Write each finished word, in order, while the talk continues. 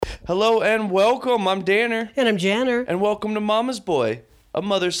Hello and welcome. I'm Danner. And I'm Janner. And welcome to Mama's Boy, a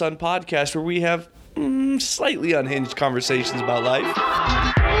mother-son podcast where we have slightly unhinged conversations about life.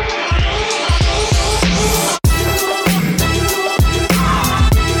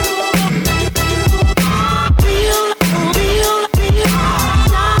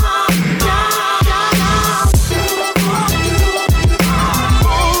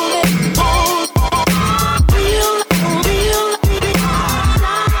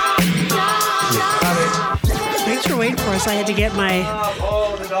 I had to get my...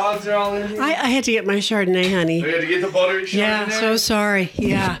 Oh, the dogs are all in here. I had to get my Chardonnay, honey. We had to get the buttery Chardonnay? Yeah, so sorry.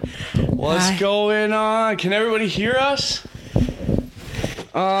 Yeah. What's going on? Can everybody hear us?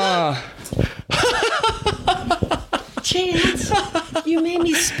 Chance, you made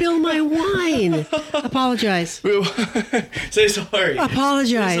me spill my wine. Apologize. Say sorry.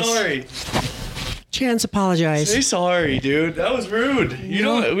 Apologize. Say sorry. Chance, apologize. Say sorry, dude. That was rude. We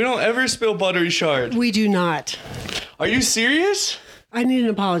don't ever spill buttery Chard. We do not. Are you serious? I need an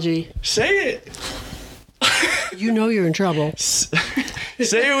apology. Say it. You know you're in trouble. Say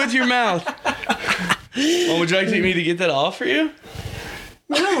it with your mouth. Oh, would you like me to get that off for you?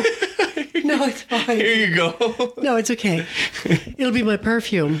 No. No, it's fine. Here you go. No, it's okay. It'll be my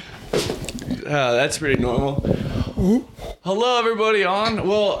perfume. That's pretty normal. Mm-hmm. Hello, everybody on.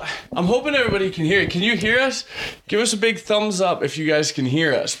 Well, I'm hoping everybody can hear it. Can you hear us? Give us a big thumbs up if you guys can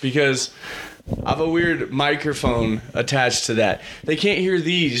hear us, because I have a weird microphone attached to that. They can't hear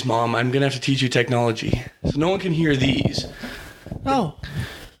these, Mom. I'm going to have to teach you technology. So no one can hear these. Oh.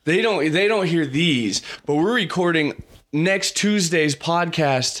 They don't hear these, but we're recording next Tuesday's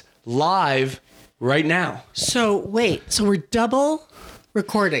podcast live right now. So, wait. So we're double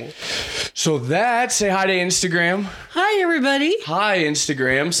recording. So say hi to Instagram. Hi, everybody. Hi,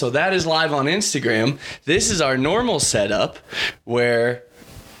 Instagram. So that is live on Instagram. This is our normal setup where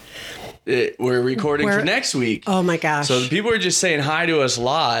we're recording for next week. Oh, my gosh. So the people are just saying hi to us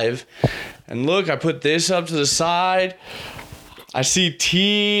live. And look, I put this up to the side. I see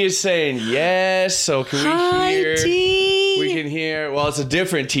T is saying yes. So can we hear? Hi, T. We can hear. Well, it's a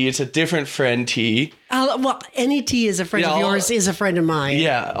different T. It's a different friend T. Well, any T is a friend of yours is a friend of mine.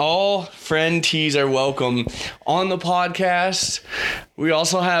 Yeah, all friend T's are welcome on the podcast. We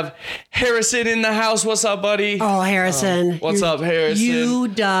also have Harrison in the house. What's up, buddy? Oh, Harrison. What's up, Harrison? You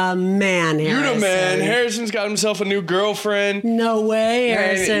the man, Harrison. You the man. Harrison's got himself a new girlfriend. No way,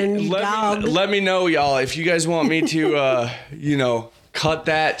 Harrison. Hey, you dog. Let me know, y'all, if you guys want me to, cut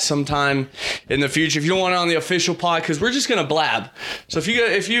that sometime in the future. If you don't want it on the official pod, because we're just gonna blab. So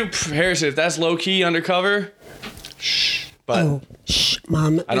Harrison, if that's low key undercover, shh. But shh,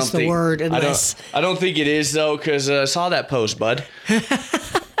 Mom. Is the word. Unless I don't think it is though, because I saw that post, bud.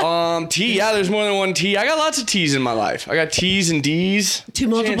 T. Yeah, there's more than one T. I got lots of T's in my life. I got T's and D's.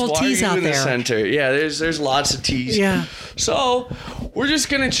 Multiple T's out in there. The center. Yeah, there's lots of T's. Yeah. So we're just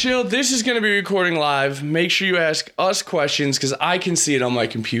gonna chill. This is gonna be recording live. Make sure you ask us questions because I can see it on my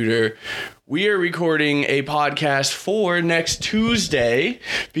computer. We are recording a podcast for next Tuesday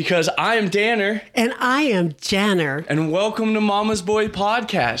because I am Danner. And I am Janner. And welcome to Mama's Boy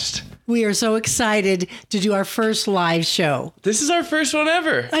Podcast. We are so excited to do our first live show. This is our first one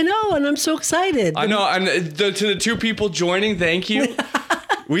ever. I know, and I'm so excited. I know, and to the two people joining, thank you.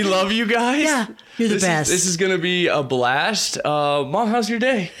 We love you guys. Yeah, you're the best. This is going to be a blast. Mom, how's your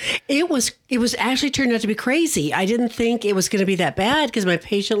day? It was actually turned out to be crazy. I didn't think it was going to be that bad because my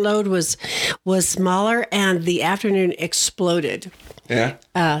patient load was smaller and the afternoon exploded. Yeah.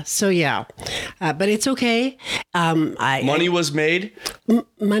 But it's okay. Money was made.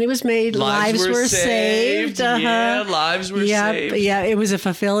 Money was made. Lives were saved. Yeah, lives were saved. Yeah, it was a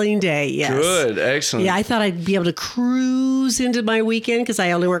fulfilling day. Yes. Good. Excellent. Yeah, I thought I'd be able to cruise into my weekend because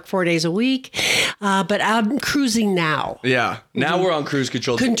I only work 4 days a week. But I'm cruising now. Yeah. Now we're on cruise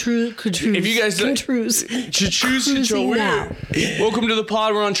control. If you guys cruise control now. Welcome to the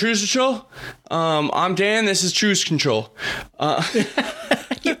pod. We're on cruise control. I'm Dan. This is Cruise Control.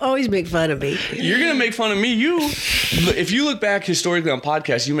 You always make fun of me. You're gonna make fun of me. If you look back historically on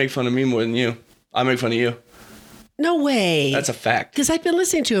podcasts, you make fun of me more than you. I make fun of you. No way. That's a fact. Because I've been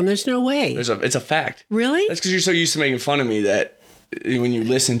listening to him. There's no way. It's a fact. Really? That's because you're so used to making fun of me that when you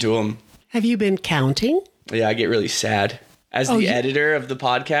listen to them. Have you been counting? Yeah, I get really sad. As the editor of the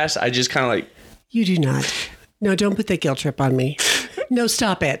podcast, I just kind of like. You do not. No, don't put that guilt trip on me. No,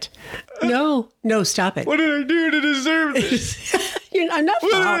 stop it. No, stop it. What did I do to deserve this? I'm not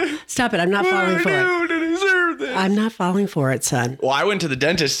falling. Stop it. I'm not falling for it. What did I do to deserve this? I'm not falling for it, son. Well, I went to the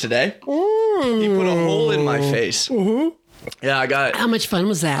dentist today. He put a hole in my face. Mm-hmm. Yeah, I got it. How much fun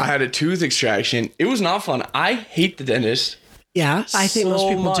was that? I had a tooth extraction. It was not fun. I hate the dentist. Yeah, I think most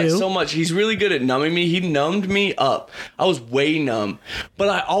people do. So much. He's really good at numbing me. He numbed me up. I was way numb. But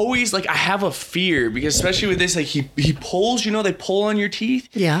I always, I have a fear because especially with this, he pulls, they pull on your teeth.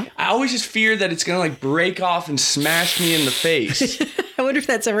 Yeah. I always just fear that it's going to, break off and smash me in the face. I wonder if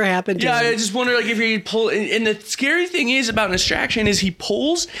that's ever happened to him. I just wonder, if he pull. And the scary thing is about an extraction is he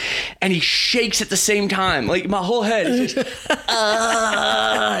pulls and he shakes at the same time. My whole head is just,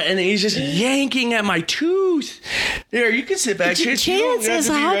 and he's just yanking at my tooth. There, you can sit back. Chance is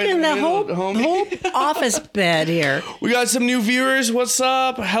hugging the whole office bed here. We got some new viewers. What's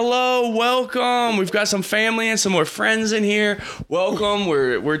up? Hello, welcome. We've got some family and some more friends in here. Welcome.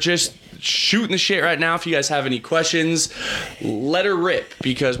 We're just shooting the shit right now. If you guys have any questions, let her rip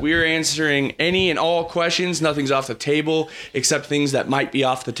because we're answering any and all questions. Nothing's off the table except things that might be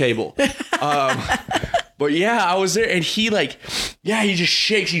off the table. But yeah, I was there and he just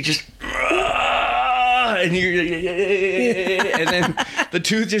shakes. He just and then the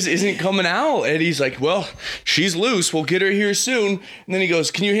tooth just isn't coming out. And he's like, well, she's loose. We'll get her here soon. And then he goes,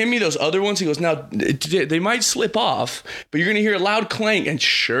 can you hand me those other ones? He goes, now, they might slip off, but you're going to hear a loud clank. And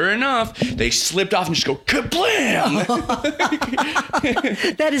sure enough, they slipped off and just go, kablam!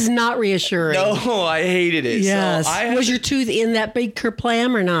 That is not reassuring. No, I hated it. Yes. So was your tooth in that big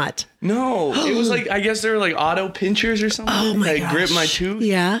kerplam or not? No. It was I guess they were auto pinchers or something. Oh, my gosh. Grip my tooth.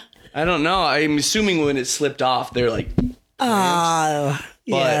 Yeah. I don't know. I'm assuming when it slipped off, they're yes.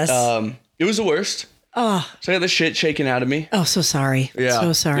 But it was the worst. Oh. So I got the shit shaken out of me. Oh, so sorry. Yeah.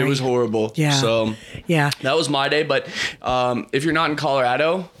 So sorry. It was horrible. Yeah. So yeah. That was my day. But if you're not in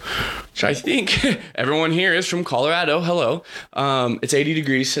Colorado, which I think everyone here is from Colorado, hello. It's 80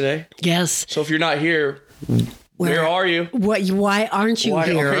 degrees today. Yes. So if you're not here, where are you? Why aren't you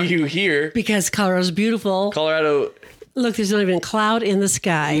here? Why are you here? Because Colorado's beautiful. Colorado. Look, there's not even a cloud in the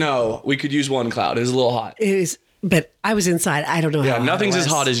sky. No, we could use one cloud. It was a little hot. It is, but I was inside. I don't know how nothing's as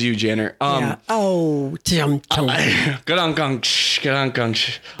hot as you, Jenner. Yeah. Oh, What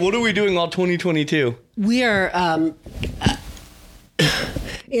are we doing all 2022? We are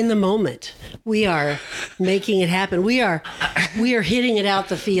in the moment. We are making it happen. We are hitting it out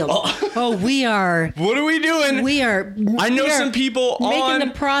the field. We are. What are we doing? We are. I know some people making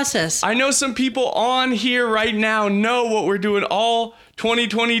the process. I know some people on here right now know what we're doing all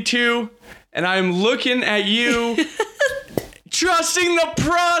 2022, and I'm looking at you. Trusting the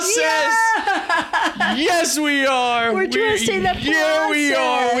process. Yeah! Yes, we are. We're trusting the process. Yeah, we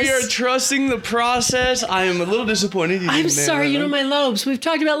are. We are trusting the process. I am a little disappointed. I'm sorry. My lobes. We've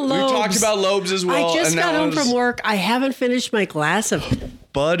talked about lobes. We've talked about lobes as well. I just got home from work. I haven't finished my glass of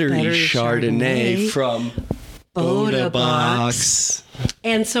buttery Chardonnay from Bodabox.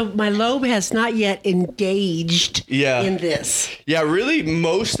 And so my lobe has not yet engaged in this. Yeah, really,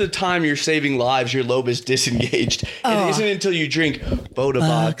 most of the time you're saving lives, your lobe is disengaged. It isn't until you drink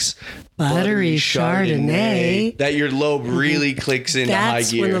Bodabox buttery Chardonnay that your lobe really clicks into high gear.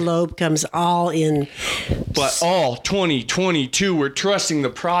 That's when the lobe comes all in. But all 2022, we're trusting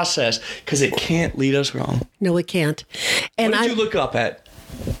the process because it can't lead us wrong. No, it can't. And what did you look up at?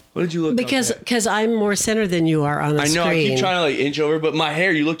 What did you look up at? Because I'm more center than you are on the screen. I know, I keep trying to inch over, but my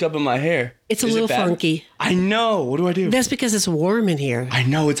hair, you looked up at my hair. It's a little funky. I know. What do I do? That's because it's warm in here. I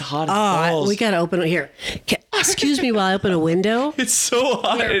know, it's hot as balls. We got to open it here. Excuse me while I open a window. It's so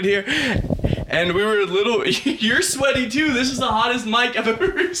hot in here. And we were you're sweaty too. This is the hottest mic I've ever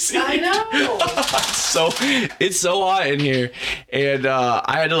received. I know. It's so hot in here. And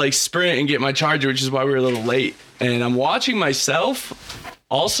I had to sprint and get my charger, which is why we were a little late. And I'm watching myself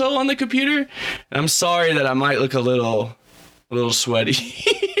also on the computer. And I'm sorry that I might look a little sweaty.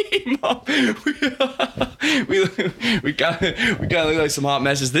 Mom, we got look like some hot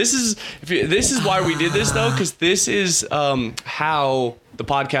messes. This is why we did this though, because this is how the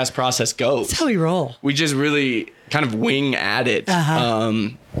podcast process goes. That's how we roll. We just really kind of wing at it.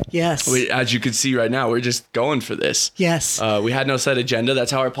 Yes. As you can see right now, we're just going for this. Yes. We had no set agenda.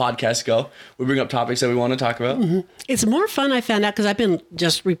 That's how our podcasts go. We bring up topics that we want to talk about. Mm-hmm. It's more fun, I found out, because I've been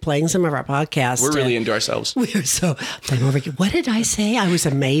just replaying some of our podcasts. We're really into ourselves. We are so. What did I say? I was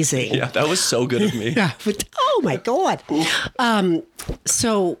amazing. Yeah, that was so good of me. Yeah. Oh my God.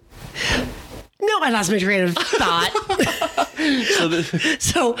 So. No, I lost my train of thought.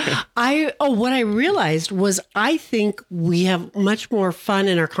 What I realized was I think we have much more fun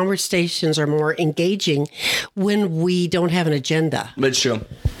and our conversations are more engaging when we don't have an agenda. That's true.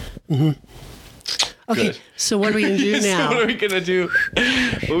 Mm-hmm. Okay, Good. So what are we going to do now? What are we going to do?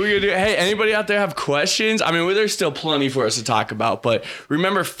 Hey, anybody out there have questions? I mean, there's still plenty for us to talk about, but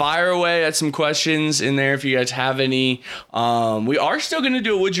remember, fire away at some questions in there if you guys have any. We are still going to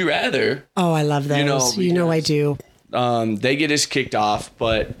do a Would You Rather. Oh, I love those. You know I do. They get us kicked off.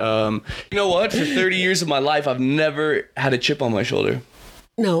 But you know what? For 30 years of my life, I've never had a chip on my shoulder.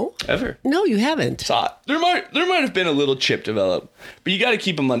 No. Ever. No, you haven't. So there might have been a little chip develop, but you got to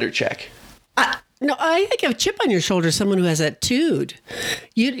keep them under check. No, I think a chip on your shoulder is someone who has that tude.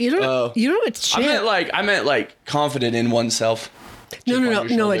 You don't have a chip. I meant like confident in oneself.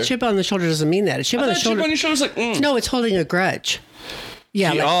 No. A chip on the shoulder doesn't mean that. A chip on the shoulder. Chip on your shoulder is like. No, it's holding a grudge.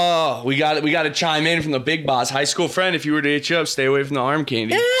 Yeah. We got to chime in from the big boss, high school friend. If you were to hit you up, stay away from the arm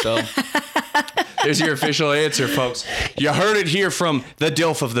candy. So there's your official answer, folks. You heard it here from the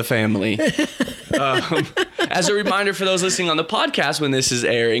DILF of the family. As a reminder for those listening on the podcast, when this is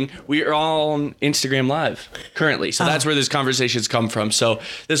airing, we are all on Instagram Live currently. So that's where this conversation's come from. So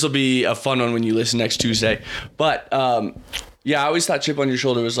this will be a fun one when you listen next Tuesday. But yeah, I always thought chip on your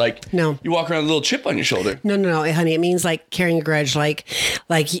shoulder was like, no, you walk around with a little chip on your shoulder. No, honey. It means like carrying a grudge, like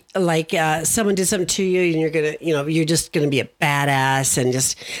someone did something to you and you're just gonna be a badass and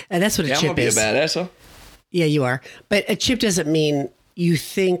just that's what a chip is. I'm gonna be a badass, huh? Yeah, you are. But a chip doesn't mean you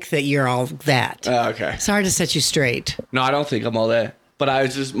think that you're all that. Okay. It's hard to set you straight. No, I don't think I'm all that. But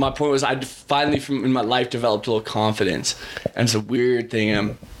my point was I finally in my life developed a little confidence. And it's a weird thing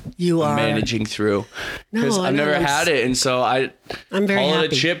I'm managing through. Because I've never had it. And so I'm very happy. Call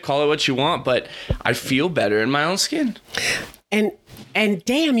it a chip, call it what you want, but I feel better in my own skin. And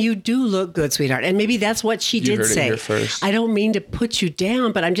damn, you do look good, sweetheart. And maybe that's what she did say. It here first. I don't mean to put you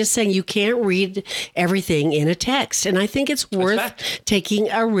down, but I'm just saying you can't read everything in a text. And I think it's worth taking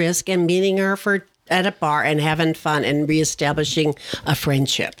a risk and meeting her at a bar and having fun and reestablishing a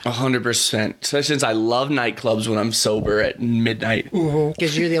friendship. 100%. Especially since I love nightclubs when I'm sober at midnight.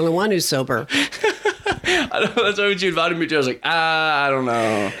 Because you're the only one who's sober. I don't know. That's why when you invited me to, I was like, I don't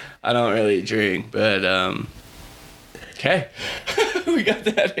know. I don't really drink, but okay. We got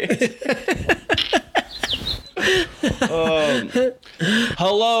that in.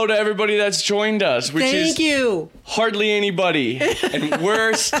 Hello to everybody that's joined us, which Thank you. Hardly anybody. And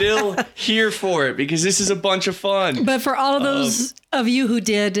we're still here for it because this is a bunch of fun. But for all of those of you who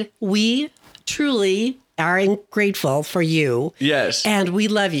did, we truly are grateful for you. Yes. And we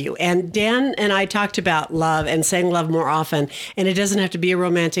love you. And Dan and I talked about love and saying love more often. And it doesn't have to be a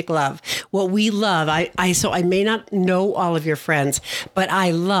romantic love. What we love, so I may not know all of your friends, but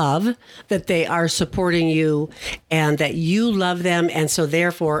I love that they are supporting you and that you love them. And so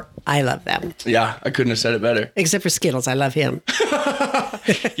therefore, I love them. Yeah, I couldn't have said it better. Except for Skittles. I love him.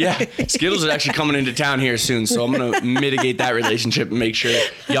 Yeah, Skittles is actually coming into town here soon. So I'm going to mitigate that relationship and make sure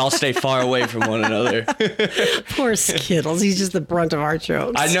y'all stay far away from one another. Poor Skittles. He's just the brunt of our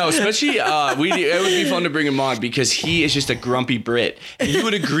jokes. I know, especially it would be fun to bring him on because he is just a grumpy Brit. And he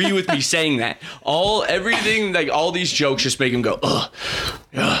would agree with me saying that. Everything, like all these jokes just make him go, ugh,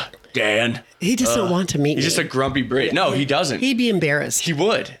 Dan. He just don't want to meet me. He's just a grumpy Brit. No, he doesn't. He'd be embarrassed. He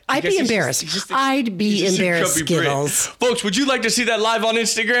would. I'd be embarrassed. I'd be embarrassed, Skittles. Folks, would you like to see that live on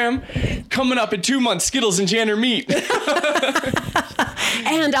Instagram? Coming up in 2 months, Skittles and Janner meet.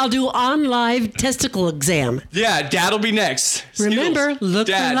 And I'll do on live testicle exam. Yeah, Dad'll be next. Remember, look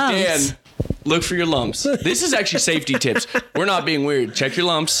for lumps. Dan, look for your lumps. This is actually safety tips. We're not being weird. Check your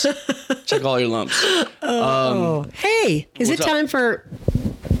lumps. Check all your lumps. Hey, is it time for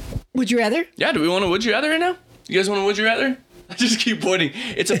Would You Rather? Yeah, do we want to Would You Rather right now? You guys want to Would You Rather? I just keep pointing.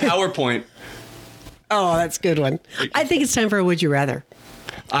 It's a PowerPoint. Oh, that's a good one. I think it's time for a Would You Rather.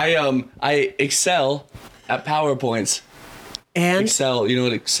 I excel at PowerPoints. And Excel, you know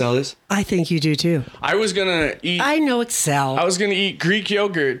what Excel is? I think you do too. I was gonna eat. I know Excel. I was gonna eat Greek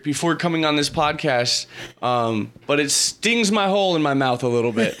yogurt before coming on this podcast, but it stings my hole in my mouth a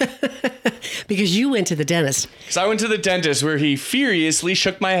little bit. Because you went to the dentist. Because I went to the dentist where he furiously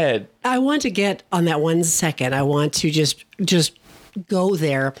shook my head. I want to get on that 1 second. I want to just go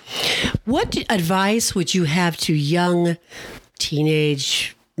there. What advice would you have to young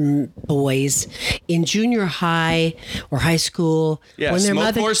teenage boys in junior high or high school? Yeah, when their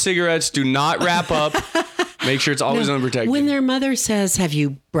smoke more cigarettes, do not wrap up. Make sure it's always unprotected. When their mother says, have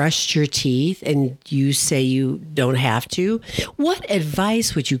you brushed your teeth? And you say you don't have to. What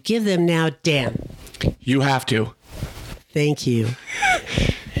advice would you give them now, Dan? You have to. Thank you.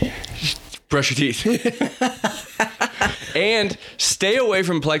 Brush your teeth. And stay away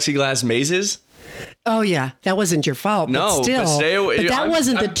from plexiglass mazes. Oh, yeah. That wasn't your fault. No, but still. But stay away. But that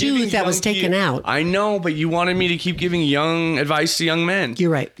wasn't the tooth that was taken out. I know, but you wanted me to keep giving young advice to young men. You're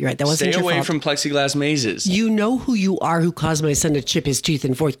right. That wasn't your fault. Stay away from plexiglass mazes. You know who you are who caused my son to chip his tooth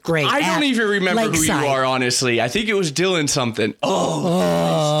in 4th grade. I don't even remember Lakeside. who you are, honestly. I think it was Dylan something.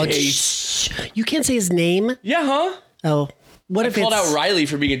 Shh. You can't say his name? Yeah, huh? Oh. What I if called it's out Riley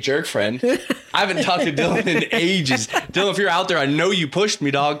for being a jerk friend. I haven't talked to Dylan in ages. Dylan, if you're out there, I know you pushed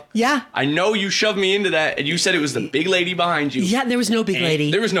me, dog. Yeah. I know you shoved me into that, and you said it was the big lady behind you. Yeah, there was no big And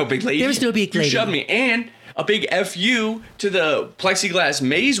lady. There was no big lady. There was no big lady. You shoved me. And a big FU to the plexiglass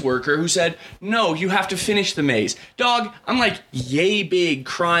maze worker who said, no, you have to finish the maze. Dog, I'm like yay big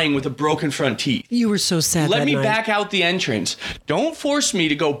crying with a broken front teeth. You were so sad Let that me night. back out the entrance. Don't force me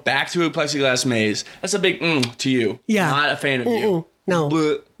to go back through a plexiglass maze. That's a big to you. Yeah. Not a fan of you. No.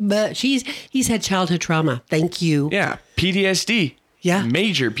 Bleh. But he's had childhood trauma. Thank you. Yeah. PTSD. Yeah.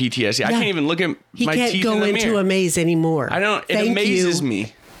 Major PTSD. I can't even look at He my can't teeth go in the into mirror. a maze anymore. I don't. It Thank amazes you.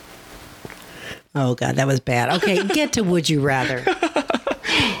 me. Oh God, that was bad. Okay, get to Would You Rather.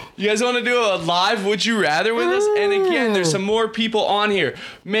 You guys want to do a live Would You Rather with us? And again, there's some more people on here.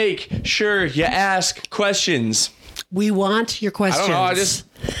 Make sure you ask questions. We want your I questions. don't know. I just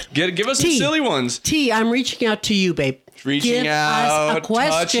give us some T. silly ones. T, I'm reaching out to you, babe. Reaching Give out, us a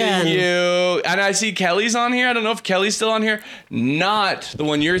question. touching you. And I see Kelly's on here. I don't know if Kelly's still on here. Not the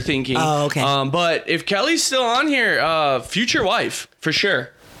one you're thinking. Oh, okay. But if Kelly's still on here, future wife, for sure.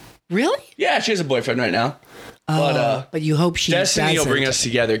 Really? Yeah, she has a boyfriend right now. But you hope she Destiny will doesn't. bring us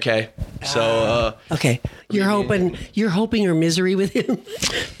together, Kay. So, Okay, you're hoping your misery with him.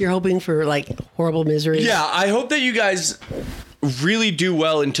 You're hoping for like horrible misery. yeah, I hope that you guys really do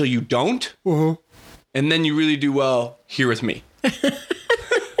well until you don't. Mm-hmm. And then you really do well here with me.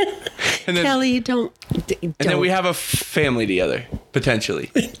 and then, Kelly, don't. and then we have a family together,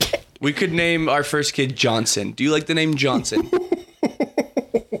 potentially. We could name our first kid Johnson. Do you like the name Johnson?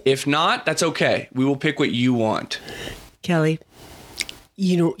 If not, that's okay. We will pick what you want. Kelly,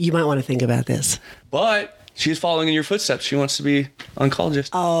 you might want to think about this. But she's following in your footsteps. She wants to be an oncologist.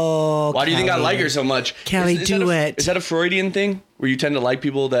 Oh, Why do you think I Kelly. like her so much? Kelly, Is do that it. Is that a Freudian thing where you tend to like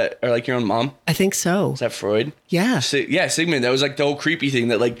people that are like your own mom? I think so. Is that Freud? Yeah. Yeah, Sigmund. That was like the whole creepy thing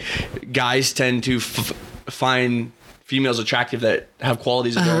that like guys tend to find females attractive that have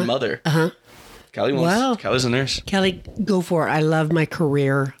qualities of their own mother. Kelly wants. Wow. Kelly's a nurse, Kelly, go for it. I love my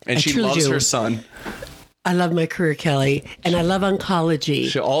career. and I she truly loves do. her son. I love my career, Kelly, and I love oncology.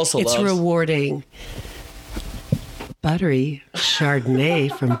 She also it's loves- rewarding. Buttery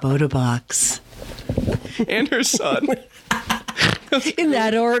Chardonnay from Boda Box. And her son. In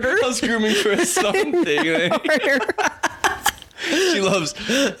that order. I was grooming for a son thing. She loves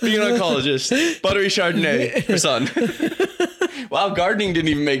being an oncologist. Buttery Chardonnay, her son. Wow, gardening didn't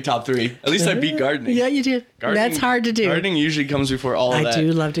even make top 3. At least I beat gardening. Yeah, you did. Gardening- That's hard to do. Gardening usually comes before all of I that.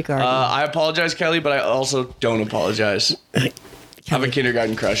 do love to garden. I apologize, Kelly, but I also don't apologize. I have a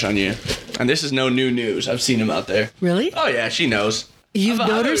kindergarten crush on you. And this is no new news. I've seen him out there. Really? Oh, yeah, she knows. You've I've-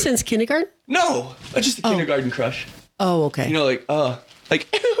 known her I've- since kindergarten? No, just a kindergarten crush. Oh, okay. You know, like,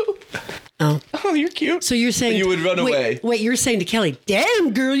 Oh. oh, you're cute. So you're saying you would run away. Wait, you're saying to Kelly,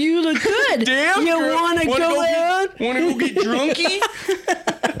 "Damn girl, you look good. Damn, you girl. want to go out? Want to go get drunky?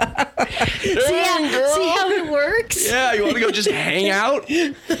 Damn, girl. See how it works? Yeah, you want to go just hang out?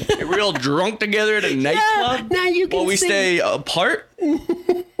 Get real drunk together at a nightclub? now you can While we sing. stay apart?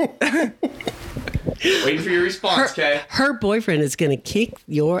 Waiting for your response, Kay. Her boyfriend is going to kick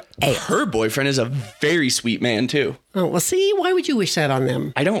your ass. Her boyfriend is a very sweet man, too. Oh, well, see, why would you wish that on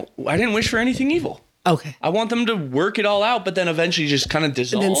them? I didn't wish for anything evil. Okay. I want them to work it all out, but then eventually just kind of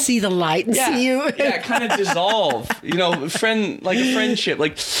dissolve. And then see the light and see you. Yeah, kind of dissolve. You know, like a friendship.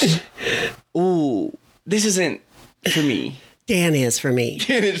 Like, ooh, this isn't for me. Dan is for me.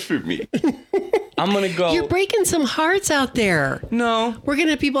 It is for me. I'm gonna go. You're breaking some hearts out there. No, We're going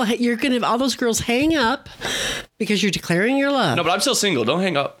to have people, you're going to have all those girls hang up because you're declaring your love. no, but I'm still single. Don't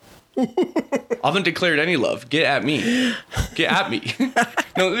hang up. I haven't declared any love. Get at me. Get at me.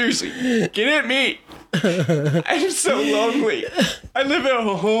 No, seriously. Get at me. I'm so lonely. I live at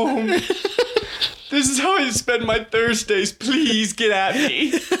home. This is how I spend my Thursdays. Please get at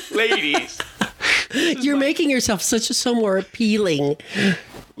me, ladies. You're making yourself so more appealing.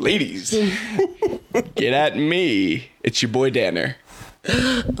 Ladies, get at me. It's your boy Danner.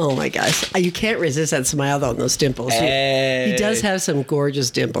 Oh my gosh. You can't resist that smile though, and those dimples. He does have some gorgeous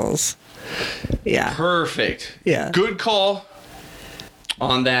dimples. Yeah. Perfect. Yeah. Good call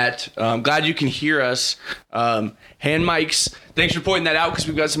on that. Glad you can hear us. Hand mics. Thanks for pointing that out because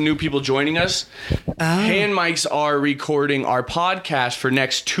we've got some new people joining us. Hand mics are recording our podcast for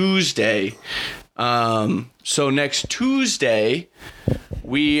next Tuesday. So next Tuesday,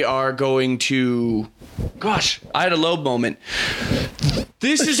 we are going to... Gosh, I had a low moment.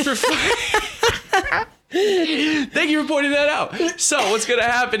 This is for... Thank you for pointing that out. So what's going to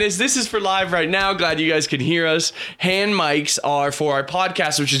happen is this is for live right now. Glad you guys can hear us. Hand mics are for our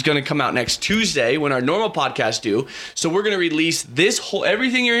podcast, which is going to come out next Tuesday when our normal podcasts do. So we're going to release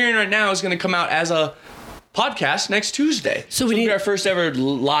everything you're hearing right now is going to come out as a podcast next Tuesday. So we need our first ever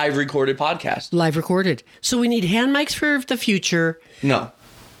live recorded podcast. Live recorded. So we need hand mics for the future. No.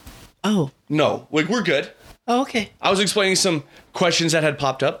 Oh. No. Like, we're good. Oh, okay. I was explaining some questions that had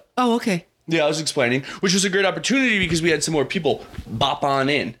popped up. Oh, okay. Yeah, I was explaining, which was a great opportunity because we had some more people bop on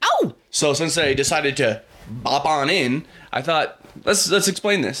in. Oh! So since I decided to bop on in, I thought, let's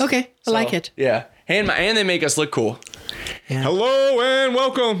explain this. Okay, I like it. Yeah. And they make us look cool. Yeah. Hello and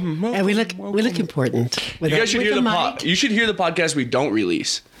welcome. And we look important. You guys should hear you should hear the podcast we don't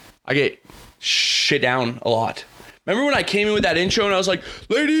release. I get shit down a lot. Remember when I came in with that intro and I was like,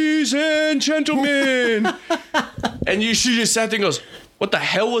 ladies and gentlemen, and she just sat there and goes, what the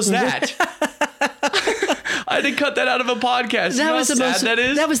hell was that? I had to cut that out of a podcast. You know how sad that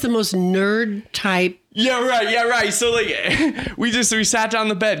is? That was the most nerd type. Yeah, right. So like, we sat down on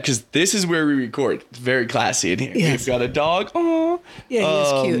the bed because this is where we record. It's very classy in here. Yes. We've got a dog. Aww.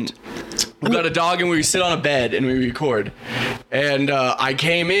 Yeah, he's cute. We've got a dog and we sit on a bed and we record. And I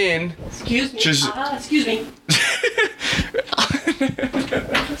came in. Excuse me. Excuse me.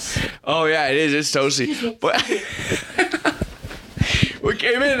 Oh yeah, it is. It's toasty. But we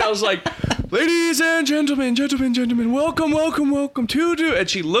came in and I was like, ladies and gentlemen, welcome to. And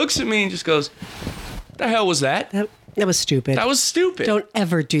she looks at me and just goes, what the hell was that? That was stupid. That was stupid. Don't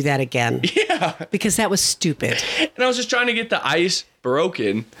ever do that again. Yeah. Because that was stupid. And I was just trying to get the ice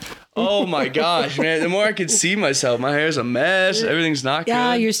broken. Oh my gosh, man. The more I could see myself, my hair's a mess. Everything's not good.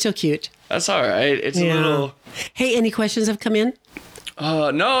 Yeah, you're still cute. That's all right. It's a little... Hey, any questions have come in?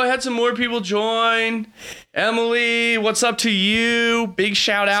 No, I had some more people join. Emily, what's up to you? Big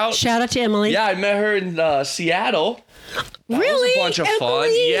shout out. Shout out to Emily. Yeah, I met her in Seattle. That really? was a bunch of fun.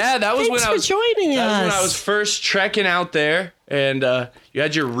 Emily, Yeah, that was when I was joining that us. was when I was first trekking out there, and you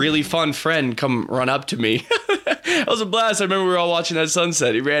had your really fun friend come run up to me. That was a blast. I remember we were all watching that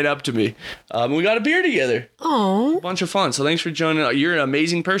sunset. He ran up to me. We got a beer together. Oh, A bunch of fun. So thanks for joining. You're an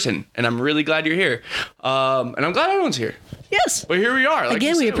amazing person, and I'm really glad you're here. And I'm glad everyone's here. yes. But here we are. Like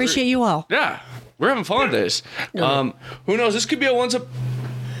Again, we appreciate you all. Yeah, we're having fun with this. Who knows? This could be a once a...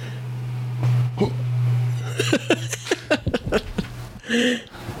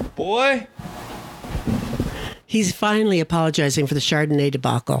 Boy. He's finally apologizing for the Chardonnay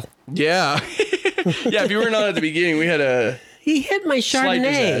debacle. Yeah. Yeah, if you weren't on at the beginning, we had a He hit my slight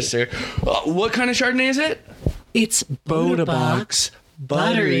Chardonnay. disaster. What kind of Chardonnay is it? It's Bodabox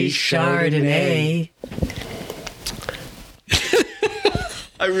Buttery Chardonnay.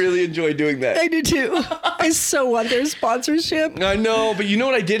 I really enjoy doing that. I do too. I so want their sponsorship. I know, but you know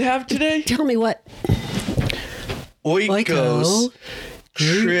what I did have today? Tell me what. Oikos.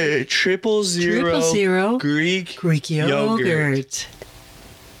 Triple zero Greek yogurt.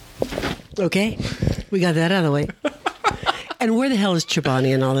 Okay, we got that out of the way. And where the hell is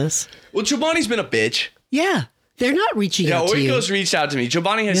Chobani in all this? Well, Chobani's been a bitch. Yeah, they're not reaching out to you. Oikos reached out to me.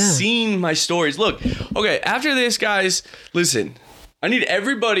 Chobani has seen my stories. Look, okay, after this, guys, listen. I need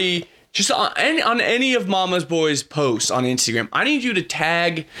everybody, just on any of Mama's Boys posts on Instagram, I need you to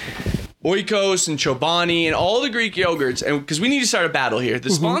tag Oikos and Chobani and all the Greek yogurts, and because we need to start a battle here. The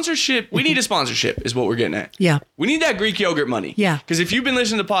sponsorship, we need a sponsorship is what we're getting at. Yeah. We need that Greek yogurt money. Yeah. Because if you've been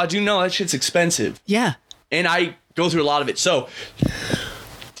listening to pods, you know that shit's expensive. Yeah. And I go through a lot of it. So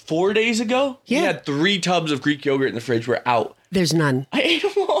 4 days ago, we had 3 tubs of Greek yogurt in the fridge. We're out. There's none. I ate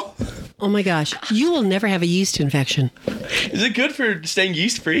them all. Oh my gosh. You will never have a yeast infection. Is it good for staying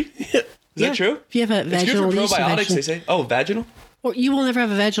yeast free? Is that true? If you have a vaginal it's good for yeast probiotics, infection. they say. Oh, vaginal? Or you will never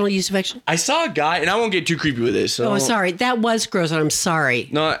have a vaginal yeast infection. I saw a guy, and I won't get too creepy with this. So Oh, sorry. That was gross, and I'm sorry.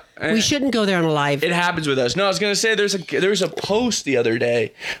 No, We shouldn't go there on a live. It happens with us. No, I was gonna say there was a post the other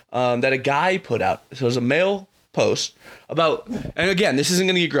day that a guy put out. So it was a male post about, and again, this isn't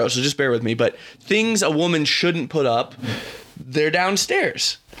gonna get gross, so just bear with me. But things a woman shouldn't put up. They're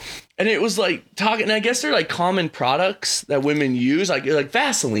downstairs. And it was like talking, and I guess they're like common products that women use, like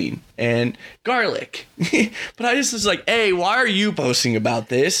Vaseline and garlic. But I just was like, hey, why are you posting about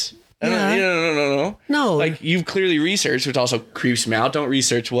this? And Yeah. No. Like, you've clearly researched, which also creeps me out. Don't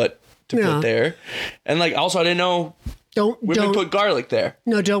research what to put there. And like, also, I didn't know women put garlic there.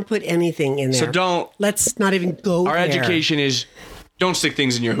 No, don't put anything in there. So don't. Let's not even go Our there. education is Don't stick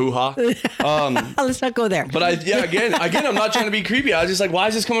things in your hoo-ha. Let's not go there. But again, I'm not trying to be creepy. I was just like, why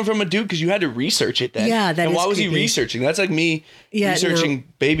is this coming from a dude? Because you had to research it then. Yeah, that and is why was he creepy. researching? That's like me researching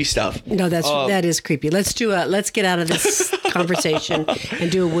baby stuff. No, that is creepy. Let's get out of this conversation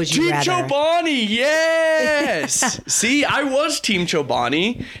and do a would you Team rather. Chobani, yes. See, I was Team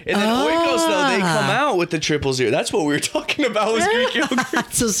Chobani, and then Oikos though they come out with the 000. That's what we were talking about was Greek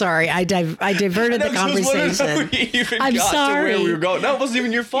yogurt. So sorry, I diverted the conversation. I'm sorry. To where we were going. No, it wasn't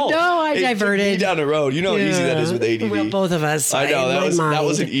even your fault. No, I diverted. Took me down the road. You know how easy that is with ADD. Well, both of us. I know that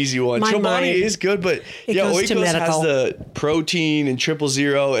was an easy one. Chobani is good, but goes to Oikos medical. has the protein and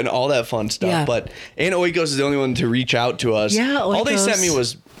 000 and all that fun stuff. Yeah. And Oikos is the only one to reach out to us. Yeah, all they Oikos. sent me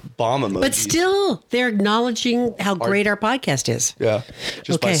was bomb emojis. But still, they're acknowledging how great our podcast is. Yeah,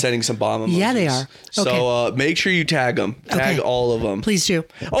 just by Okay. sending some bomb emojis. Yeah, they are. So make sure you tag them. Tag all of them. Please do.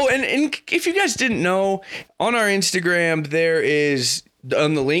 Oh, and if you guys didn't know, on our Instagram, there is,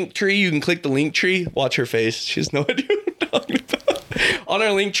 on the link tree, you can click the link tree. Watch her face. She has no idea what I'm talking about. On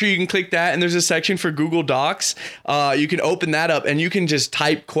our link tree, you can click that, and there's a section for Google Docs. You can open that up, and you can just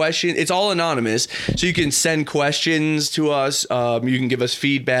type questions. It's all anonymous, so you can send questions to us. You can give us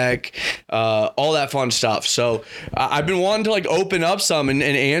feedback, all that fun stuff. So I've been wanting to open up some and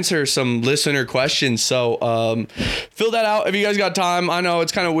answer some listener questions. So fill that out if you guys got time. I know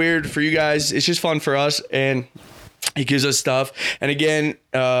it's kind of weird for you guys. It's just fun for us, and it gives us stuff. And again,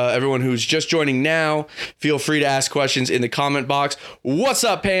 everyone who's just joining now, feel free to ask questions in the comment box. What's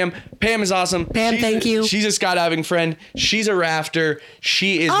up, Pam? Pam is awesome. Pam, thank you. She's a skydiving friend. She's a rafter.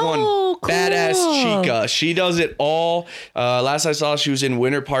 She is one cool. badass chica. She does it all. Last I saw, she was in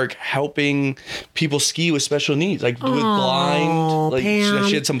Winter Park helping people ski with special needs, with blind. Pam.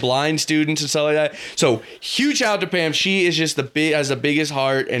 She had some blind students and stuff like that. So huge shout out to Pam. She is just has the biggest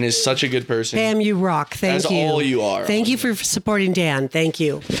heart and is such a good person. Pam, you rock. Thank That's you. all you are. Thank you for supporting Dan. Thank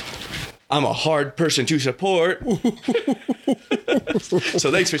you. I'm a hard person to support.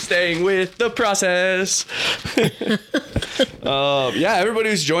 So thanks for staying with the process. Everybody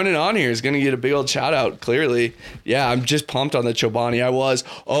who's joining on here is going to get a big old shout out, clearly. Yeah, I'm just pumped on the Chobani. I was.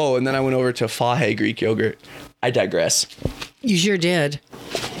 Oh, and then I went over to Fahe Greek yogurt. I digress. You sure did.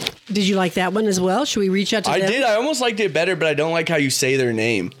 Did you like that one as well? Should we reach out to them? I did. I almost liked it better, but I don't like how you say their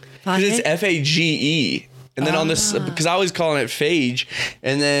name. Because it's Fage. And then on this, because I was calling it Phage,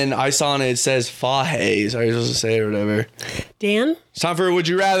 and then I saw on it says Fahe. So I was supposed to say it or whatever. Dan? It's time for a Would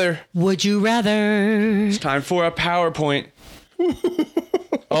You Rather. Would you rather? It's time for a PowerPoint.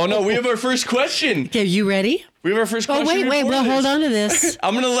 Oh no, we have our first question. Okay, you ready? We have our first question. Oh, wait, well, hold on to this.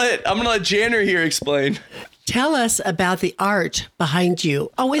 I'm gonna let Janner here explain. Tell us about the art behind you.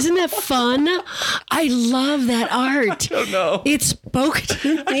 Oh, isn't that fun? I love that art. I don't know. It spoke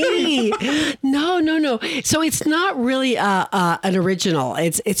to me. No. So it's not really an original.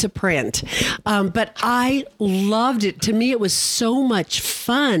 It's a print. But I loved it. To me, it was so much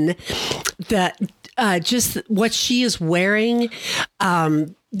fun that just what she is wearing,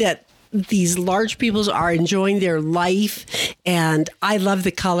 that these large peoples are enjoying their life, and I love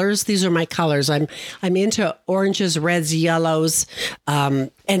the colors. These are my colors. I'm into oranges, reds, yellows,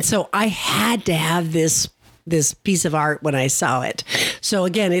 and so I had to have this piece of art when I saw it. So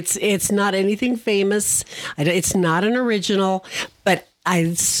again, it's not anything famous. It's not an original, but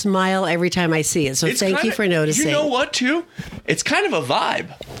I smile every time I see it. So thank you for noticing. You know what, too? It's kind of a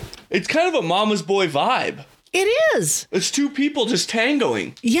vibe. It's kind of a mama's boy vibe. It is. It's two people just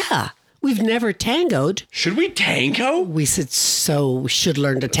tangoing. Yeah. We've never tangoed. Should we tango? We should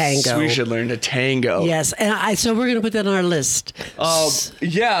learn to tango. We should learn to tango. Yes, and so we're going to put that on our list.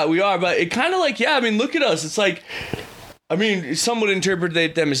 Yeah, we are, but it kind of look at us. It's some would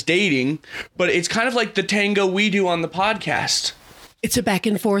interpret them as dating, but it's kind of like the tango we do on the podcast. It's a back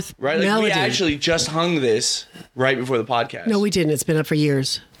and forth right? melody. We actually just hung this right before the podcast. No, we didn't. It's been up for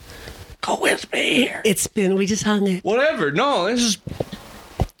years. Go with me here. We just hung it. Whatever. No, this is...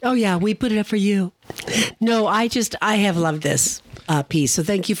 Oh, yeah, we put it up for you. No, I have loved this piece, so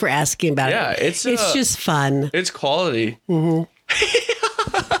thank you for asking about it. Yeah, it's just fun. It's quality. Mm-hmm.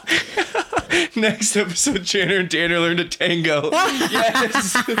 Next episode, Janner and Tanner learn to tango.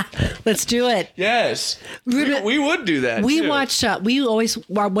 Yes. Let's do it. Yes. We would do that, We too. watched,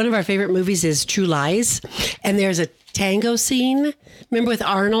 one of our favorite movies is True Lies, and there's a tango scene. Remember with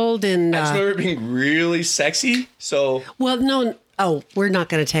Arnold and... I just remember it being really sexy, so... Well, no... Oh, we're not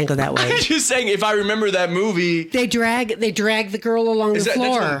going to tango that way. I'm just saying, if I remember that movie... They drag the girl along the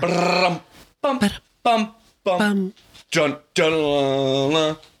floor. That's bum, bum, bum. Dun, dun,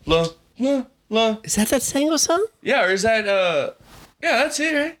 la, la, la, la. Is that tango song? Yeah, or is that... Yeah, that's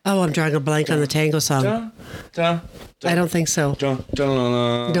it, right? Oh, I'm drawing a blank on the tango song. Dun, dun, I don't think so. dun, dun,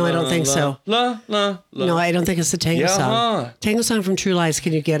 la, No, I don't think so. La, la, la. No, I don't think it's the tango Yeah, song. huh. Tango song from True Lies.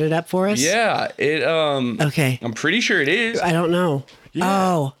 Can you get it up for us? Yeah, it Okay. I'm pretty sure it is. I don't know. Yeah.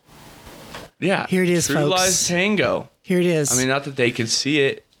 Oh, Yeah. Here it is, True folks. Lies Tango. here it is. I mean, not that they can see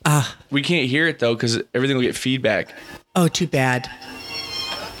it. We can't hear it though, because everything will get feedback. Oh, too bad.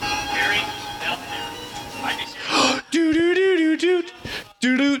 Do do do do do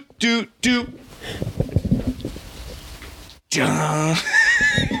do do do do. Dun.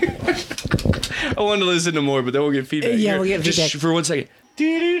 I wanted to listen to more, but then we'll get feedback. Yeah, Here, we'll get just feedback. for 1 second.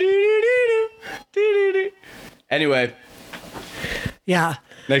 Do do do do do do do. Anyway, Yeah.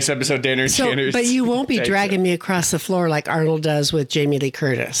 next episode, Danner and So, Tanner's. but you won't be Tango. dragging me across the floor like Arnold does with Jamie Lee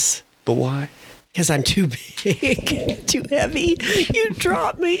Curtis. But why? Because I'm too big, too heavy. You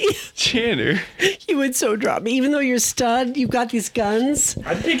drop me. Tanner, You would so drop me. Even though you're stud, you've got these guns.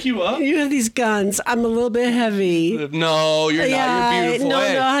 I'd pick you up. You have these guns. I'm a little bit heavy. No, you're not. You're beautiful. No,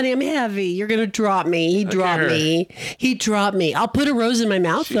 Hey. no, honey, I'm heavy. You're gonna drop me. He dropped her. me. He dropped me. I'll put a rose in my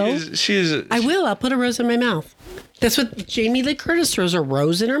mouth though. She is. I will. I'll put a rose in my mouth. That's what Jamie Lee Curtis throws, a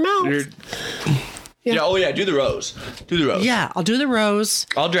rose in her mouth. You're, yeah. Oh yeah. Do the rose. Do the rose. Yeah, I'll do the rose.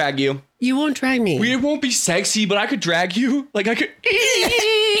 I'll drag you. You won't drag me. It won't be sexy, but I could drag you. Like I could.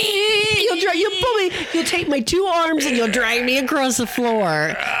 You'll pull me. You'll take my 2 arms and you'll drag me across the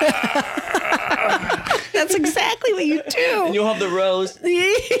floor. That's exactly what you do. And you'll have the rose.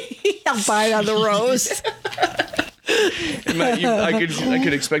 I'll bite on the rose. I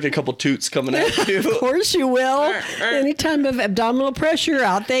could expect a couple toots coming at you. Of course you will. Any time of abdominal pressure,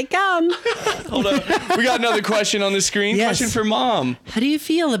 out they come. Hold on. We got another question on the screen. Yes. Question for Mom. How do you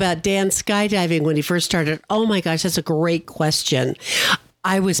feel about Dan skydiving when he first started? Oh my gosh, that's a great question.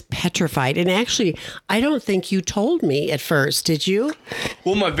 I was petrified. And actually, I don't think you told me at first, did you?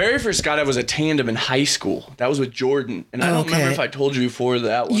 Well, my very first skydive was a tandem in high school. That was with Jordan. And I don't Okay. remember if I told you before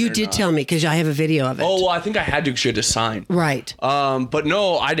that one. You or did not. tell me because I have a video of it. Oh, well, I think I had to because you had to sign. Right. But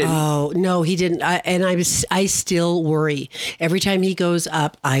no, I didn't. Oh no, he didn't. I still worry every time he goes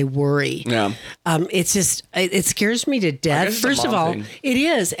up. I worry. Yeah. It's just it scares me to death. guess it's a First of mom all, thing. it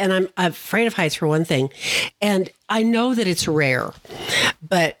is, and I'm afraid of heights for one thing, and I know that it's rare,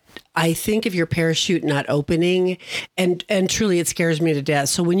 but I think of your parachute not opening, and truly it scares me to death.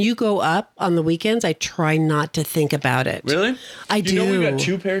 So when you go up on the weekends, I try not to think about it. Really? I do. You know we got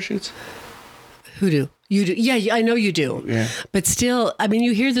 2 parachutes? Who do? You do? Yeah, I know you do. Yeah. But still, I mean,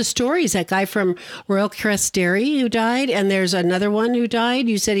 you hear the stories. That guy from Royal Crest Dairy who died, and there's another one who died.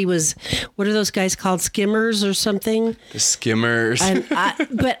 You said he was, what are those guys called? Skimmers or something? The skimmers. And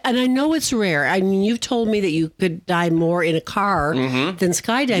I know it's rare. I mean, you've told me that you could die more in a car than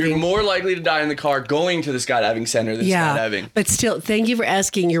skydiving. You're more likely to die in the car going to the skydiving center than skydiving. But still, thank you for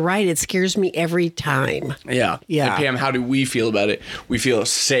asking. You're right. It scares me every time. Yeah. Yeah. And Pam, how do we feel about it? We feel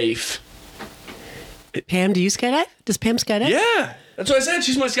safe. Pam, do you skydive? Does Pam skydive? Yeah. That's what I said.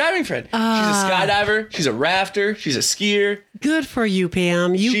 She's my skydiving friend. She's a skydiver. She's a rafter. She's a skier. Good for you,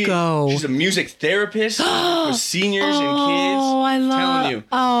 Pam. You go. She's a music therapist for seniors and kids. Oh, I love. Telling you.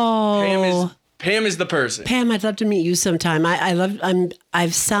 Oh, Pam is the person. Pam, I'd love to meet you sometime.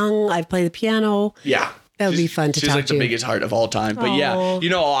 I've sung. I've played the piano. Yeah. That would be She's- fun to She's talk like to. the biggest heart of all time. But yeah, Oh. you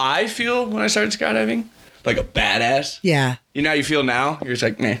know how I feel when I started skydiving? Like a badass. Yeah, You know how you feel now? You're just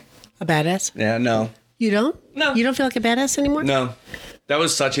like, meh. a badass. Yeah, no. You don't? No. You don't feel like a badass anymore? No. That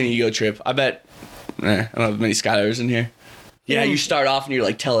was such an ego trip. I bet I don't have many skydivers in here. Yeah, you start off and you're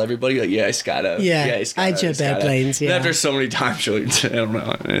like, tell everybody, like, yeah, I skydive. Yeah, I skydive. I jump out planes, And yeah. after so many times, you're like, I don't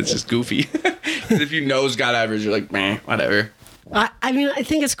know. It's just goofy. 'Cause if you know skydivers, you're like, meh, whatever. I mean, I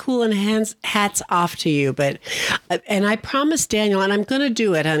think it's cool and hats off to you, but, and I promised Daniel, and I'm going to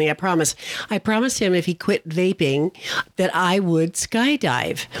do it, honey, I promise. I promised him if he quit vaping that I would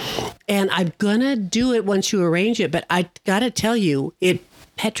skydive. And I'm going to do it once you arrange it, but I got to tell you, it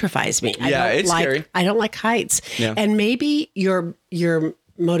petrifies me. Yeah, it's scary. I don't like heights. Yeah. And maybe your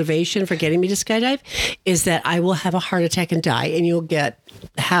motivation for getting me to skydive is that I will have a heart attack and die, and you'll get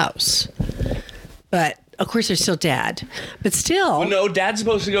the house. But of course, there's still Dad. But still, Well, no, Dad's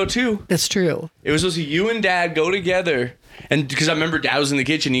supposed to go too. that's true. It was supposed to you and Dad go together. And because I remember Dad was in the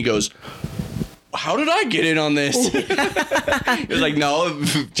kitchen, he goes, how did I get in on this? He was like, no,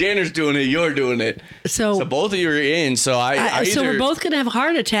 Janner's doing it, you're doing it. So both of you are in. So So we're both going to have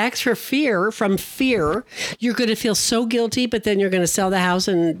heart attacks from fear. You're going to feel so guilty, but then you're going to sell the house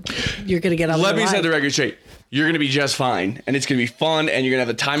and you're going to get on Let me set the record straight. You're going to be just fine. And it's going to be fun. And you're going to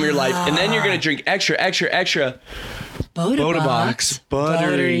have the time of your life. And then you're going to drink extra Boda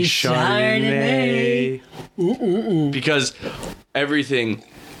buttery Chardonnay. Because everything.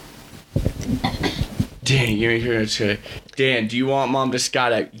 Dan, you're here. Dan, do you want Mom to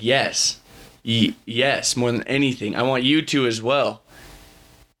skydive? Yes. Yes, more than anything. I want you to as well.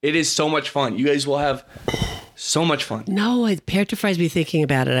 It is so much fun. You guys will have so much fun. No, it petrifies me thinking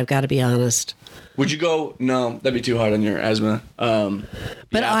about it. I've got to be honest. Would you go? No, that'd be too hard on your asthma.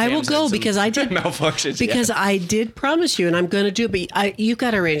 But I will go because I did malfunctions. Because I did promise you, and I'm going to do it. But you've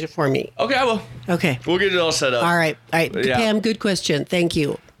got to arrange it for me. Okay, I will. Okay, we'll get it all set up. All right. Yeah. Pam, good question. Thank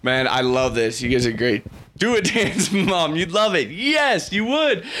you. Man, I love this. You guys are great. Do it, Dan's mom. You'd love it. Yes, you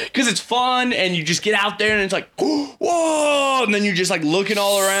would. Because it's fun and you just get out there and it's like, whoa. And then you're just like looking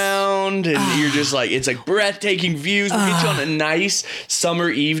all around and you're just like, it's like breathtaking views. We'll get you on a nice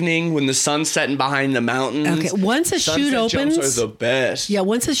summer evening when the sun's setting behind the mountains. Okay, once a chute opens. Jumps are the best. Yeah,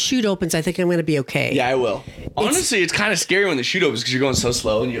 once a chute opens, I think I'm going to be okay. Yeah, I will. Honestly, it's kind of scary when the chute opens because you're going so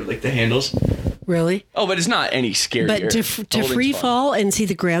slow and you have like the handles. Really? Oh, but it's not any scarier. But to free fall and see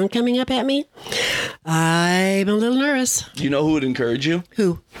the ground coming up at me, I'm a little nervous. Do you know who would encourage you?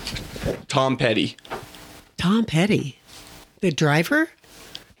 Who? Tom Petty. Tom Petty? The driver?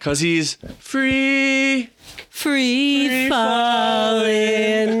 Because he's free falling.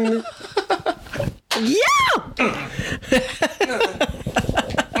 Yeah!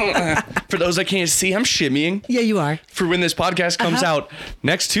 For those that can't see, I'm shimmying. Yeah, you are. For when this podcast comes out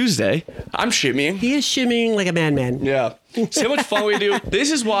next Tuesday, I'm shimmying. He is shimmying like a madman. Yeah. See how much fun we do?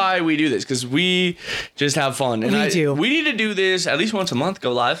 This is why we do this, because we just have fun. And we do. We need to do this at least once a month,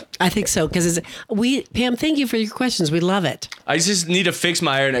 go live. I think so, because Pam, thank you for your questions. We love it. I just need to fix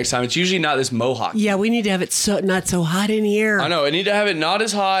my hair next time. It's usually not this mohawk. Yeah, we need to have it not so hot in here. I know. I need to have it not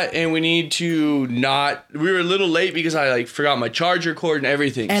as hot, and we need to not... We were a little late because I forgot my charger cord and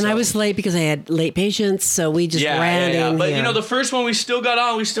everything. And I was late because I had late patients, so we just ran in. But here. the first one we still got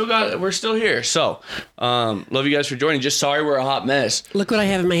on. We're still here. So, love you guys for joining. Just sorry we're a hot mess. Look what I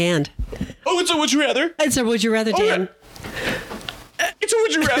have in my hand. Oh, it's a would you rather. It's a would you rather, Dan. It's a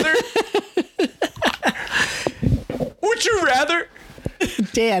would you rather. Would you rather?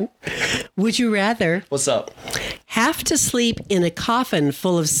 Dan, would you rather What's up? have to sleep in a coffin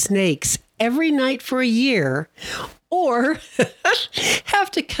full of snakes every night for a year, or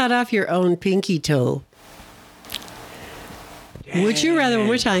have to cut off your own pinky toe? Would you rather, one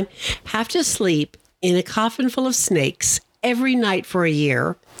more time, have to sleep in a coffin full of snakes every night for a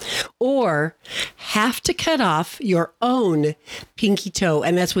year, or have to cut off your own pinky toe,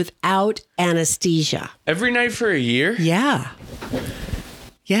 and that's without anesthesia? Every night for a year? Yeah.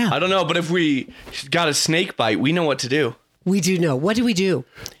 Yeah. I don't know, but if we got a snake bite, we know what to do. We do know. What do we do?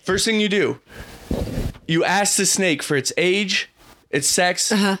 First thing you do, you ask the snake for its age, its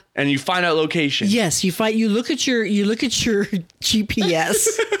sex, and you find out location. Yes, you look at your GPS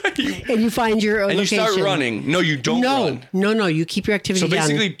and you find your and location. You start running. No, you don't run. No, you keep your activity down. So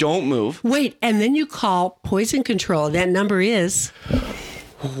basically, don't move. Wait, and then you call poison control. That number is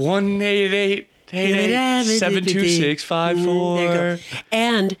 1-888-726-54.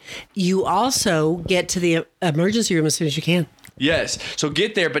 And you also get to the emergency room as soon as you can. Yes. So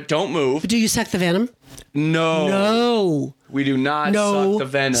get there, but don't move. Do you suck the venom? No. We do not suck the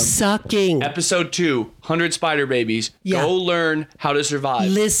venom. Sucking. Episode 2, 100 spider babies. Yeah. Go learn how to survive.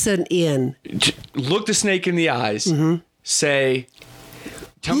 Listen in. Look the snake in the eyes. Say,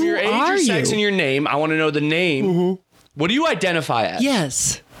 tell me your age, your sex, and your name. I want to know the name. What do you identify as?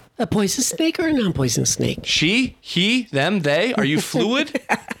 Yes. A poisonous snake or a non-poisonous snake? She, he, them, they? Are you fluid?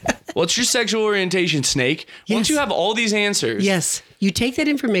 What's your sexual orientation, snake? Yes. Once you have all these answers. Yes. You take that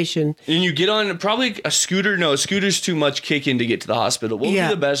information. And you get on probably a scooter. No, a scooter's too much kicking to get to the hospital. What would be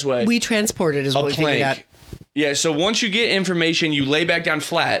the best way? We transport it is what we figured out. Yeah, so once you get information, you lay back down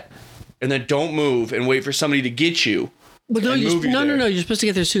flat and then don't move and wait for somebody to get you. But no, you're supposed to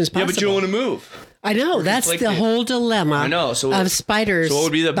get there as soon as possible. Yeah, but you don't want to move. I know. That's the whole dilemma of spiders. So what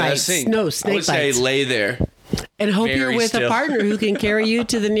would be the best thing? No, snake bites. I would say lay there. And hope you're with a partner who can carry you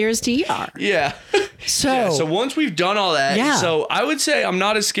to the nearest ER. Yeah. So once we've done all that, so I would say I'm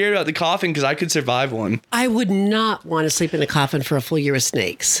not as scared about the coffin because I could survive one. I would not want to sleep in a coffin for a full year with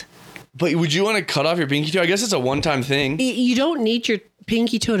snakes. But would you want to cut off your pinky toe? I guess it's a one-time thing. You don't need your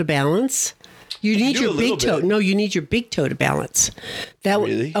pinky toe to balance. You need your big toe. No, you need your big toe to balance.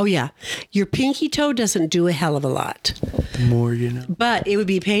 Really? Oh, yeah. Your pinky toe doesn't do a hell of a lot. The more you know. But it would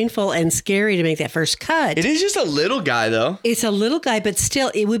be painful and scary to make that first cut. It is just a little guy, though. It's a little guy, but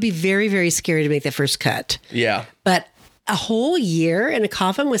still, it would be very, very scary to make that first cut. Yeah. But a whole year in a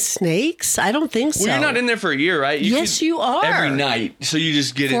coffin with snakes? I don't think so. Well, you're not in there for a year, right? Yes, you are. Every night. So you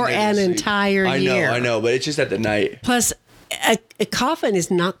just get in there. For an entire year. I know, but it's just at the night. Plus, a coffin is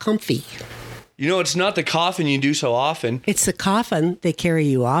not comfy. You know, it's not the coffin you do so often. It's the coffin they carry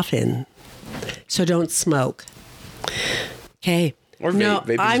you off in. So don't smoke. Okay. Or no, vape.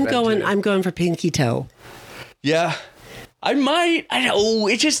 Vape is I'm bad, going. too. I'm going for pinky toe. Yeah. I might. I know.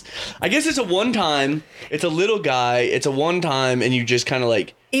 It just. I guess it's a one time. It's a little guy. It's a one time, and you just kind of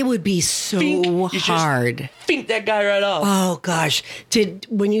like. It would be so You just hard. Fink that guy right off. Oh gosh,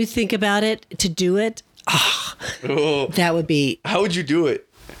 when you think about it, to do it, Oh. that would be. How would you do it?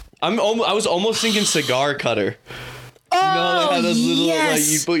 I was almost thinking cigar cutter. Oh, You know, like how those little, yes. like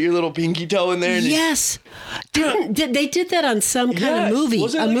you put your little pinky toe in there. And Yes. They did that on some kind Yeah, of movie.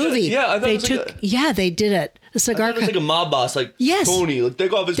 wasn't A it like movie. yeah, I thought they it was like took. Yeah, they did it. A I cigar thought it was like a mob boss, like Yes. Tony, like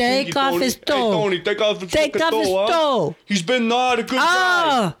take off his Take pinky, off Tony. his Hey, toe. Tony, take off his Take fucking off his huh? toe. He's been not a good guy.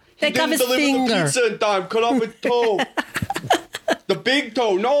 Oh, He take off didn't his deliver finger. the pizza in time. Cut off his toe. The big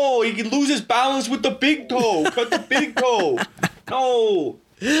toe. No, he could lose his balance with the big toe. Cut the big toe. No.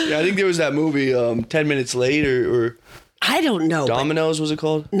 Yeah, I think there was that movie, 10 Minutes Late or I don't know. but- Domino's, was it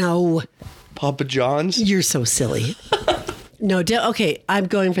called? No, Papa John's? you're so silly. No, okay, I'm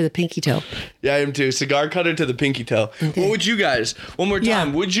going for the pinky toe. Yeah, I am too. Cigar cutter to the pinky toe. What would you guys, one more time, Yeah.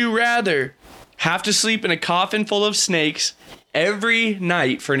 would you rather have to sleep in a coffin full of snakes every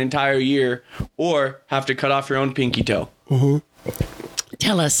night for an entire year or have to cut off your own pinky toe?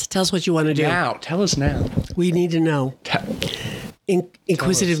 Tell us what you want to do. Now, tell us now. We need to know.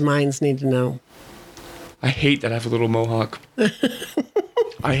 Inquisitive minds need to know. I hate that I have a little mohawk.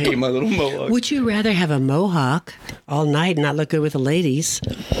 I hate my little mohawk. Would you rather have a mohawk all night and not look good with the ladies,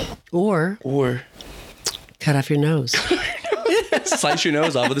 or Or cut off your nose? slice your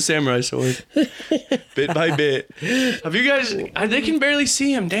nose off with a samurai sword. Bit by bit. Have you guys, they can barely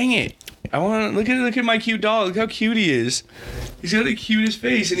see him, dang it. I want to, look at my cute dog. Look how cute he is. He's got the cutest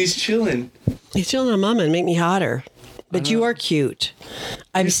face and he's chilling. He's still on mama and make me hotter. But you are cute.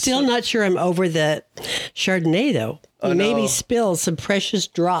 I'm still not sure I'm over the Chardonnay, though. You made me know. spill some precious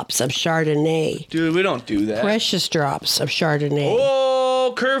drops of Chardonnay. Dude, we don't do that. Precious drops of Chardonnay.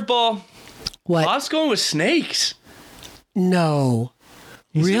 Oh, curveball. What? I was going with snakes. No.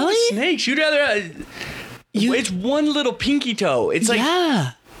 He's going with Really? Snakes. You'd rather. It's one little pinky toe. It's like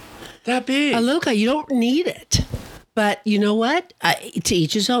Yeah. that big. Aloka, you don't need it. But you know what? To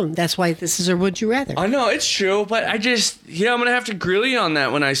each his own. That's why this is a would you rather. I know, it's true, but I'm going to have to grill you on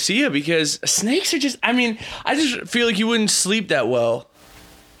that when I see you because snakes are just, I just feel like you wouldn't sleep that well.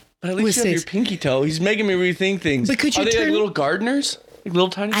 But at least With you have your snakes. pinky toe. He's making me rethink things. But could you are they like turn- little gardeners? Like little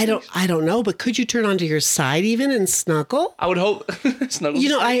tiny snakes? I don't know, but could you turn onto your side even and snuggle? I would hope. Snuggle You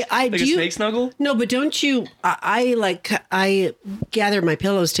know, snake? I like do a you- snake snuggle? No, but don't you? I gather my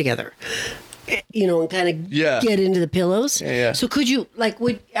pillows together, you know, and kind of Yeah. get into the pillows. Yeah. So could you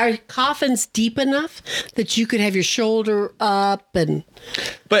are coffins deep enough that you could have your shoulder up and,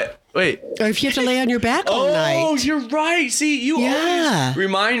 But wait. or if you have to lay on your back all Oh, night? you're right. See, you Yeah. always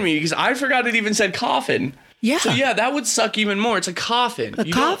remind me because I forgot it even said coffin. Yeah. So yeah, that would suck even more. It's a coffin. A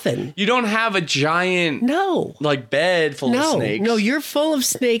coffin. You don't have a giant No. like bed full of snakes. No, you're full of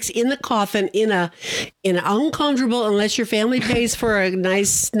snakes in the coffin in an uncomfortable unless your family pays for a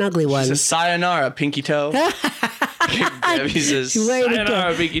nice snuggly one. It's a sayonara, pinky toe. Debbie says, Way to go.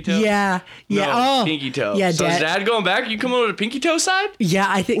 sayonara, pinky toe. Yeah, yeah. No, Oh, pinky toe. Yeah, so is Dad going back? You come over to pinky toe side? Yeah,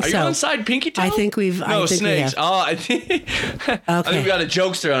 I think Are so. you on side pinky toe? I think we've- No, I think we snakes. have. Oh, I think we got a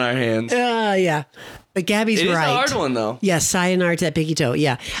jokester on our hands. Yeah. But Gabby's It is right. a hard one though. Yeah, sayonara to that pinky toe.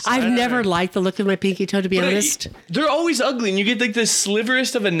 Yeah. I've never liked the look of my pinky toe, to be honest. They're always ugly, and you get like the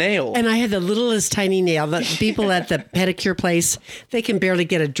sliverest of a nail. And I had the littlest tiny nail. The people at the pedicure place, they can barely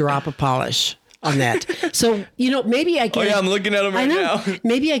get a drop of polish on that. So, maybe I get. Oh yeah, I'm looking at them I right know. now.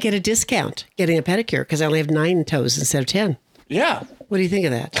 Maybe I get a discount getting a pedicure because I only have 9 toes instead of 10. Yeah, What do you think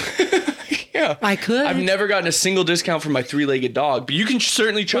of that? yeah. I could. I've never gotten a single discount for my 3-legged dog, but you can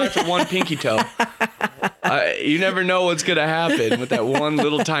certainly try for one pinky toe. You never know what's gonna happen with that one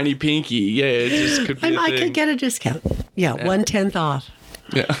little tiny pinky. Yeah, it just could be. I could get a discount. Yeah, 1/10 off.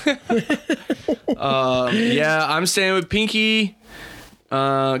 Yeah, I'm staying with pinky.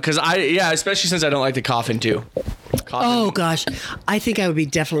 Cause especially since I don't like the coffin too. Oh gosh, I think I would be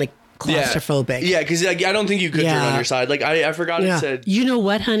definitely claustrophobic. Yeah, because I don't think you could turn on Yeah. your side. Like I forgot it said. You know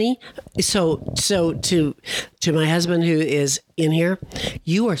what, honey? So to my husband who is in here,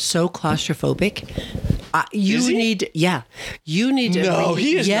 you are so claustrophobic. You Is he? need, you need to. No,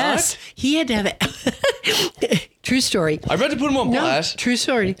 he is yes, not. he had to have it. True story. I meant to put him on No, blast. true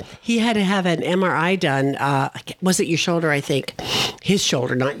story. He had to have an MRI done. Was it your shoulder? I think his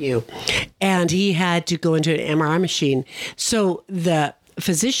shoulder, not you. And he had to go into an MRI machine. So the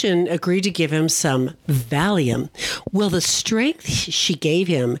physician agreed to give him some Valium. Well, the strength she gave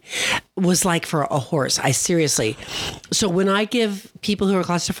him was like for a horse. I seriously. So when I give people who are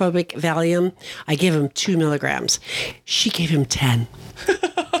claustrophobic Valium, I give him 2 milligrams. She gave him 10.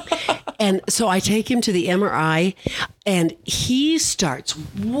 And so I take him to the MRI, and he starts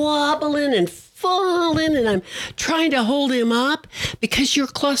wobbling and falling, and I'm trying to hold him up because you're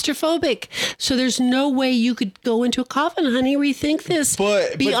claustrophobic. So there's no way you could go into a coffin, honey. Rethink this.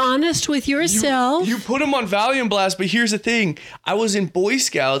 Be honest with yourself. You put him on Valium Blast, but here's the thing. I was in Boy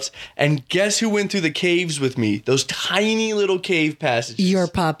Scouts, and guess who went through the caves with me? Those tiny little cave passages. Your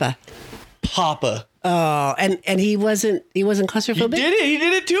papa. Papa. Oh, and he wasn't claustrophobic? He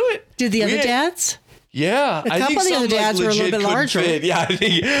did it to it. Did the other dads? Yeah, a couple of the other dads were a little bit larger. Fit. Yeah, I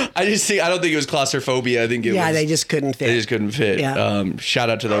don't think it was claustrophobia. I think it was. Yeah, they just couldn't fit. They just couldn't fit. Yeah.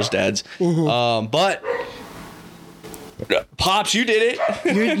 Shout out to those dads. But Pops, you did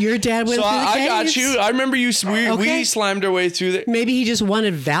it. Your dad went through the caves. I got you. I remember you. We slimed our way through there. Maybe he just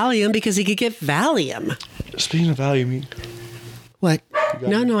wanted Valium because he could get Valium. Speaking of Valium, what?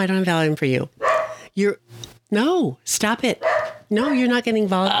 No, I don't have Valium for you. No, stop it. No, you're not getting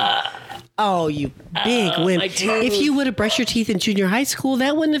Valium. Oh, you big wimp. If you would have brushed your teeth in junior high school,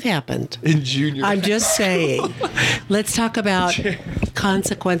 that wouldn't have happened. In junior I'm just saying. Let's talk about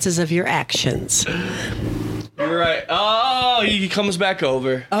consequences of your actions. You're right. Oh, he comes back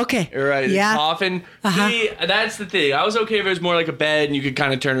over. Okay. You're right. Yeah. A coffin. See, that's the thing. I was okay if it was more like a bed and you could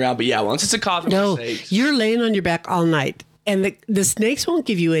kind of turn around. But yeah, once it's a coffin, no, you're laying on your back all night. And the snakes won't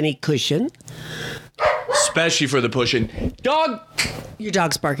give you any cushion. Especially for the pushing. Dog. Your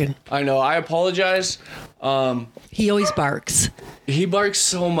dog's barking. I know. I apologize. He always barks. He barks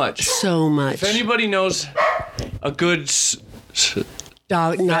so much. So much. If anybody knows a good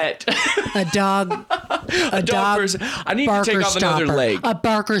dog, not a dog. A dog person. I need to take off another leg. A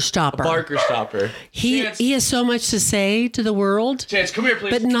barker stopper. A barker stopper. He has so much to say to the world. Chance, come here,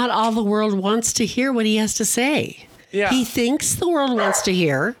 please. But not all the world wants to hear what he has to say. Yeah. He thinks the world wants to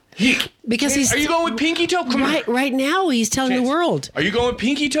hear. Because Are you going with pinky toe? Come right now he's telling the world. Are you going with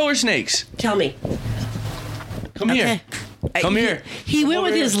pinky toe or snakes? Tell me. Come here. Come here. He went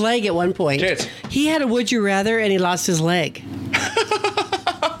with his leg at one point. Chance. He had a would you rather and he lost his leg.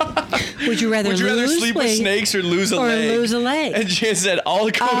 Would you rather sleep with snakes or lose a leg? Or lose a leg? And Chance said, I'll go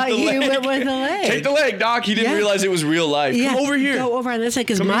with the leg. He went with the leg. Take the leg, Doc. He didn't realize it was real life. Come over here. Go over on this side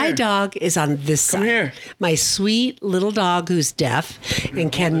because my dog is on this side. Come here. My sweet little dog who's deaf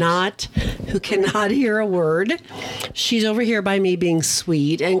and cannot hear a word. She's over here by me being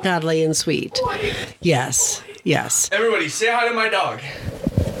sweet and cuddly and sweet. Yes. Everybody, say hi to my dog.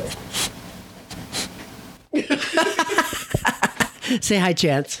 Say hi,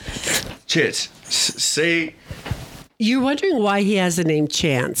 Chance. Chance, say... You're wondering why he has the name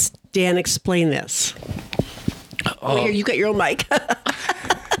Chance. Dan, explain this. Oh, here, you got your own mic.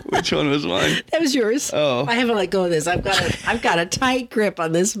 Which one was mine? That was yours. Oh. I haven't let go of this. I've got a tight grip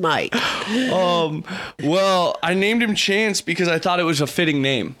on this mic. Well, I named him Chance because I thought it was a fitting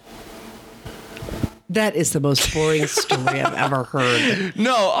name. That is the most boring story I've ever heard.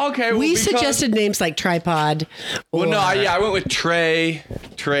 No, okay. We suggested names like Tripod. I went with Trey,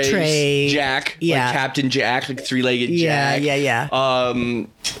 Jack, like Captain Jack, like three-legged Jack. Yeah.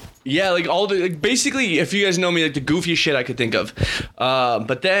 Yeah, like all the basically, if you guys know me, like the goofiest shit I could think of.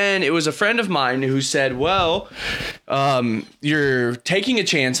 But then it was a friend of mine who said, "Well, you're taking a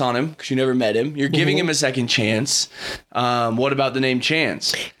chance on him because you never met him. You're giving him a second chance. What about the name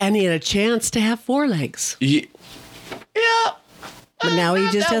Chance?" And he had a chance to have 4 legs. Yeah. But now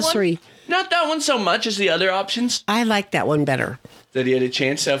he just has 3. Not that one so much as the other options. I like that one better. That he had a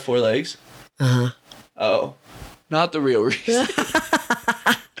chance to have 4 legs. Oh, not the real reason.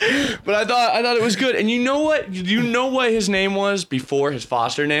 But I thought it was good. And you know what? You know what his name was before his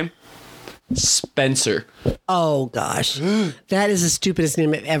foster name? Spencer. Oh, gosh. That is the stupidest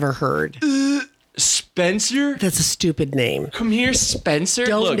name I've ever heard. Spencer? That's a stupid name. Come here, Spencer.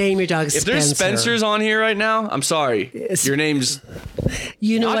 Don't name your dog Spencer. If there's Spencers on here right now, I'm sorry. Your name's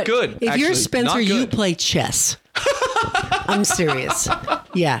not good. If actually. You're Spencer, you play chess. I'm serious.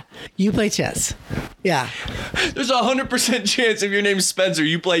 Yeah, you play chess. Yeah. There's 100% chance if your name's Spencer,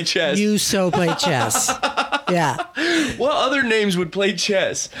 you play chess. You so play chess. Yeah. What other names would play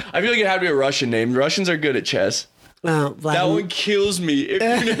chess? I feel like it had to be a Russian name. Russians are good at chess. That one kills me. If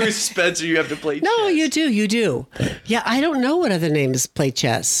your name is Spencer, you have to play chess. No, you do. Yeah, I don't know what other names play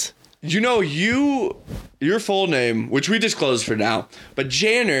chess. You know, your full name, which we disclosed for now, but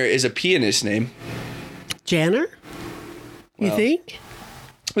Janner is a pianist name. Janner? You think?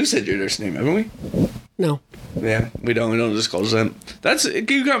 We said your nurse name, haven't we? No. Yeah, we don't disclose that. That's you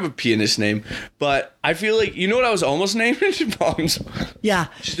can have a pianist name, but I feel like you know what I was almost named. Mom's. Yeah.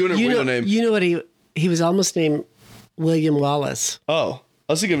 She's doing a real name. You know what he was almost named William Wallace. Oh,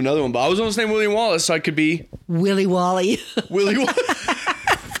 I was thinking of another one, but I was almost named William Wallace, so I could be Willie Wally. Willie Wallace.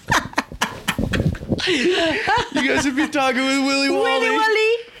 You guys would be talking with Willie Wally.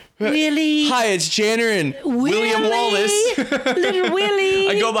 Willie. Hi, it's Janner and William Wallace. Little Willie.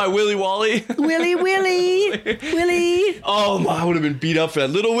 I go by Willie Wally. Willie. Oh, I would have been beat up for that.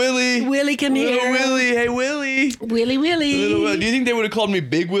 Little Willie. Willie, come Little here. Willie. Hey, Willie. Willie. Little Willie. Do you think they would have called me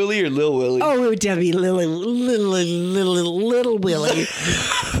Big Willie or Lil Willie? Oh, it would definitely be little Willie.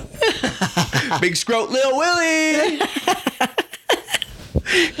 Big Scroat Lil Willie.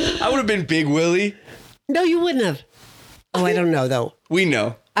 I would have been Big Willie. No, you wouldn't have. Oh, I don't know, though. We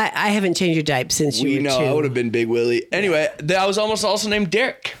know. I haven't changed your diaper since you We were know. 2. I would have been Big Willie. Anyway, I was almost also named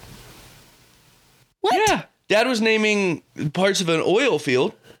Derek. What? Yeah. Dad was naming parts of an oil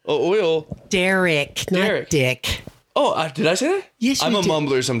field. Derek, not Dick. Oh, did I say that? Yes, you I'm a did.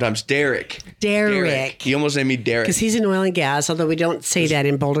 mumbler sometimes. Derek. Derek. He almost named me Derek. Because he's in oil and gas, although we don't say that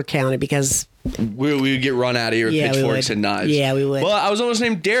in Boulder County because... We would get run out of here with Yeah, we pitchforks would. and knives. Yeah, we would. Well, I was almost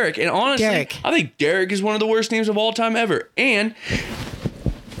named Derek. And honestly, Derek. I think Derek is one of the worst names of all time ever. And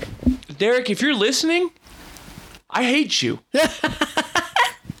Derek, if you're listening, I hate you.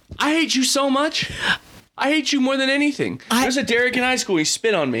 I hate you so much. I hate you more than anything. There's a Derek in high school. He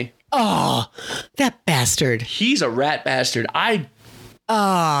spit on me. Oh, that bastard. He's a rat bastard. I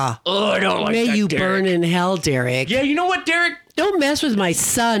don't like May that you Derek. burn in hell, Derek. Yeah, you know what, Derek? Don't mess with my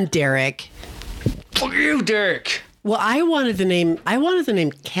son, Derek. Fuck you, Derek. Well, I wanted the name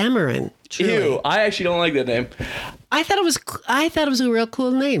Cameron. Truly. Ew, I actually don't like that name. I thought it was a real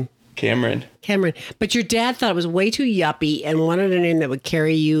cool name. Cameron. But your dad thought it was way too yuppie and wanted a name that would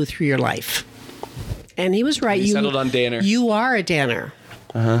carry you through your life. And he was right. He settled on Danner. You are a Danner.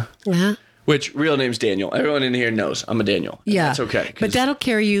 Which real name's Daniel. Everyone in here knows I'm a Daniel. Yeah. That's okay. 'cause But that'll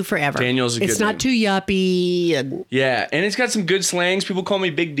carry you forever. Daniel's a It's good not name. too yuppie. And yeah, and it's got some good slangs. People call me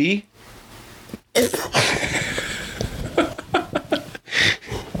Big D.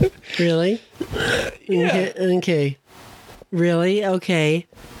 Really? Yeah. Okay. Really? Okay.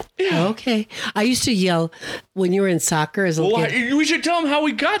 Yeah. Okay. I used to yell when you were in soccer as a Well, kid we should tell them how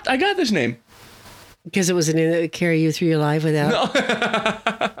I got this name. because it was a name that would carry you through your life without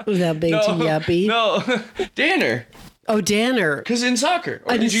being too yuppie. No, Danner. Oh, Danner. Because in soccer.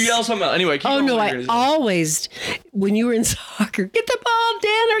 Or did you yell something else? Anyway, keep Oh going no! with what I you're gonna say. always, when you were in soccer, get the ball,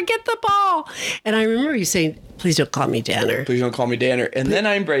 Danner, get the ball. And I remember you saying, "Please don't call me Danner." Please don't call me Danner. And then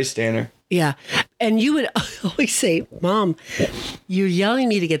I embraced Danner. Yeah, and you would always say, "Mom, you're yelling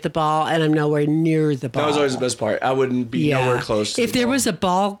me to get the ball, and I'm nowhere near the ball." That was always the best part. I wouldn't be nowhere close to If the there ball. was a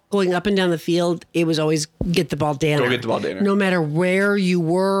ball going up and down the field, it was always get the ball, Danner. Go get the ball, Danner. No matter where you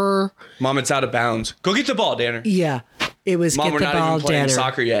were. Mom, it's out of bounds. Go get the ball, Danner. Yeah, it was Mom, get we're the not ball, even playing Danner.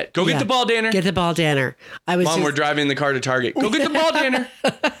 soccer yet. Go Yeah. get the ball, Danner. Get the ball, Danner. I was Mom, just, we're driving the car to Target. Go get the ball, Danner.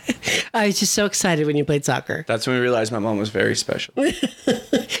 I was just so excited when you played soccer. That's when we realized my mom was very special.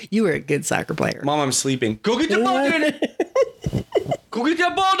 You were a good soccer player. Mom, I'm sleeping. Go get the ball, Danner. Go get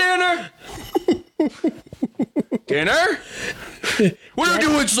that ball, Danner. Danner? What are you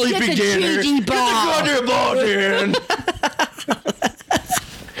doing sleeping, the Danner? cheeky Get the goddamn ball, Dan.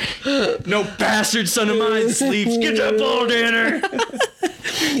 No bastard son of mine sleeps. Get that ball, Danner.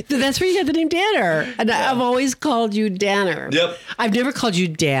 That's where you got the name Danner. And I've always called you Danner. Yep. I've never called you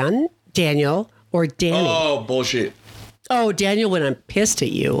Dan, Daniel, or Danny. Oh, bullshit. Oh, Daniel, when I'm pissed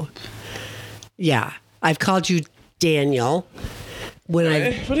at you. Yeah. I've called you Daniel when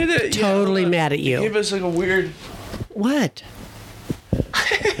I'm What did it? totally mad at It you. gave us like a weird. What?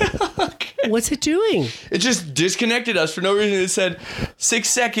 What's it doing? It just disconnected us for no reason. It said 6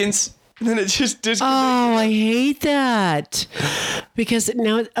 seconds, and then it just disconnected. Oh, I hate that. Because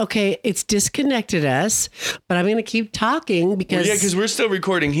now, okay, it's disconnected us, but I'm going to keep talking because Yeah, because we're still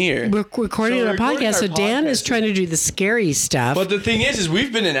recording here. we're recording So our we're recording podcast. our So Dan is podcast. trying to do the scary stuff. But the thing is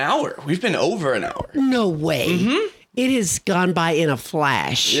we've been an hour. We've been over an hour. No way. It has gone by in a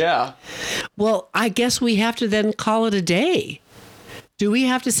flash. Yeah. Well, I guess we have to then call it a day. Do we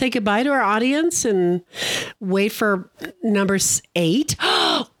have to say goodbye to our audience and wait for number 8?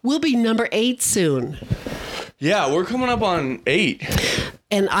 We'll be number 8 soon. Yeah, we're coming up on 8.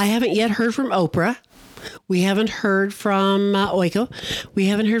 And I haven't yet heard from Oprah. We haven't heard from Oiko. We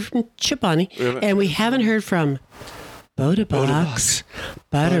haven't heard from Chipani. And we haven't heard from Bodabox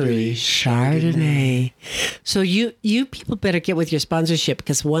Buttery Chardonnay. So you people better get with your sponsorship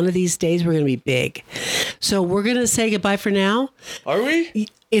because one of these days we're going to be big. So we're going to say goodbye for now. Are we?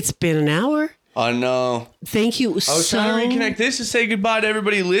 It's been an hour. Oh, no. Thank you I was trying to reconnect this to say goodbye to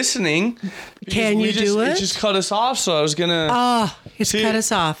everybody listening. Can you do it? It just cut us off, so I was going to... Oh, it's cut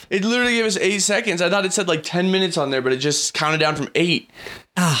us off. It literally gave us 8 seconds. I thought it said like 10 minutes on there, but it just counted down from 8.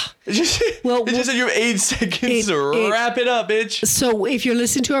 It just said you have 8 seconds to wrap it up, bitch. So if you're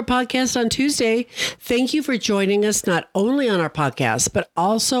listening to our podcast on Tuesday, thank you for joining us not only on our podcast, but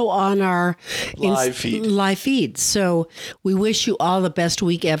also on our Live feed. So we wish you all the best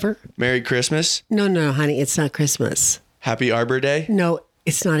week ever. Merry Christmas. No, honey, it's not Christmas. Happy Arbor Day. No,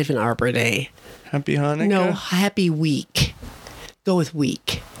 it's not even Arbor Day. Happy Hanukkah. No, happy week. Go with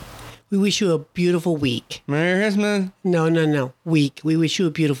week. We wish you a beautiful week. Merry Christmas. No. Week. We wish you a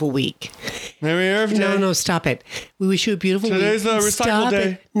beautiful week. Merry Earth Day. No, stop it. We wish you a beautiful week. Today's the recycle day.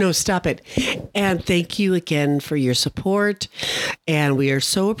 It. No, stop it. And thank you again for your support. And we are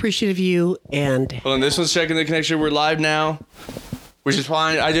so appreciative of you. And hold on, this one's checking the connection. We're live now, which is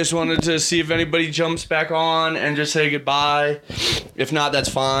fine. I just wanted to see if anybody jumps back on and just say goodbye. If not, that's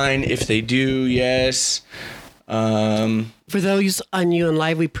fine. If they do, yes. For those on you and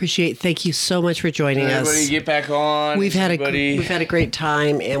live, we appreciate. Thank you so much for joining us. Everybody get back on. We've had a great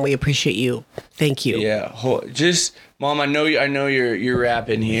time, and we appreciate you. Thank you. Yeah, just Mom. I know you're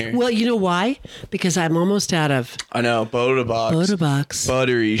rapping here. Well, you know why? Because I'm almost out of. I know Botobox.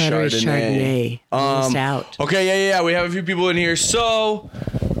 Buttery Chardonnay. Almost out. Okay, yeah. We have a few people in here, so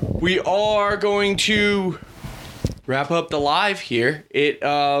we are going to wrap up the live here. It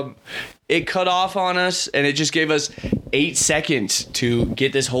cut off on us, and it just gave us 8 seconds to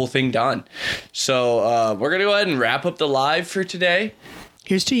get this whole thing done. So we're going to go ahead and wrap up the live for today.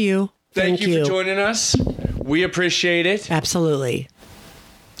 Here's to you. Thank you for joining us. We appreciate it. Absolutely.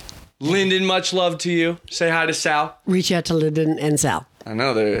 Lyndon, much love to you. Say hi to Sal. Reach out to Lyndon and Sal. I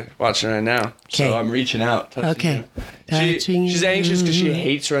know they're watching right now. Okay. So I'm reaching out. Okay. She's anxious because she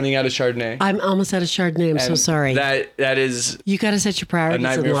hates running out of Chardonnay. I'm almost out of Chardonnay. I'm so sorry. That is you got to set your a priorities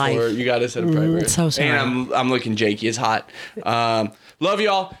nightmare in life. for her. You got to set a priority. So sorry. And I'm looking jakey. It's hot. Love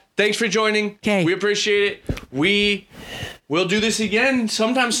y'all. Thanks for joining. Okay. We appreciate it. We'll do this again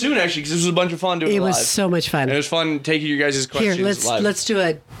sometime soon, actually, because this was a bunch of fun doing it live. It was so much fun. And it was fun taking your guys' questions Here, live. let's do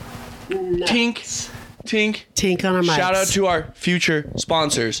it. Tink on our mics. Shout out to our future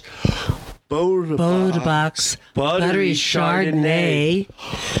sponsors. Botobox, Buttery Chardonnay,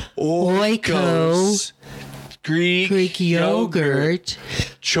 Oikos, Greek Yogurt,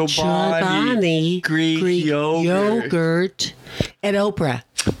 Chobani, Greek Yogurt, and Oprah.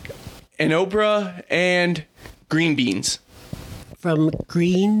 And green beans. From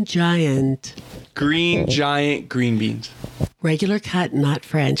Green Giant. Green Giant green beans. Regular cut, not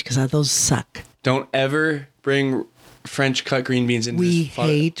French, because those suck. Don't ever bring French cut green beans into We this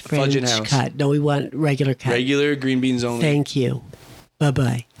hate French house. cut. No, we want regular cut. Regular green beans only. Thank you.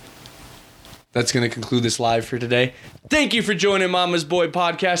 Bye-bye. That's going to conclude this live for today. Thank you for joining Mama's Boy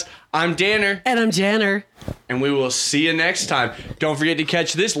Podcast. I'm Danner. And I'm Janner. And we will see you next time. Don't forget to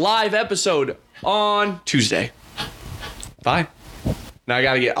catch this live episode on Tuesday. Bye. Now I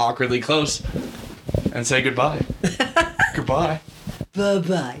got to get awkwardly close and say goodbye. Goodbye.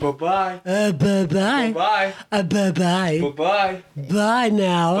 Bye-bye. Bye-bye. Bye-bye. Bye-bye. Bye-bye. Bye-bye. Bye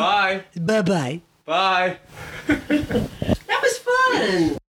now. Bye. Bye-bye. Bye. That was fun.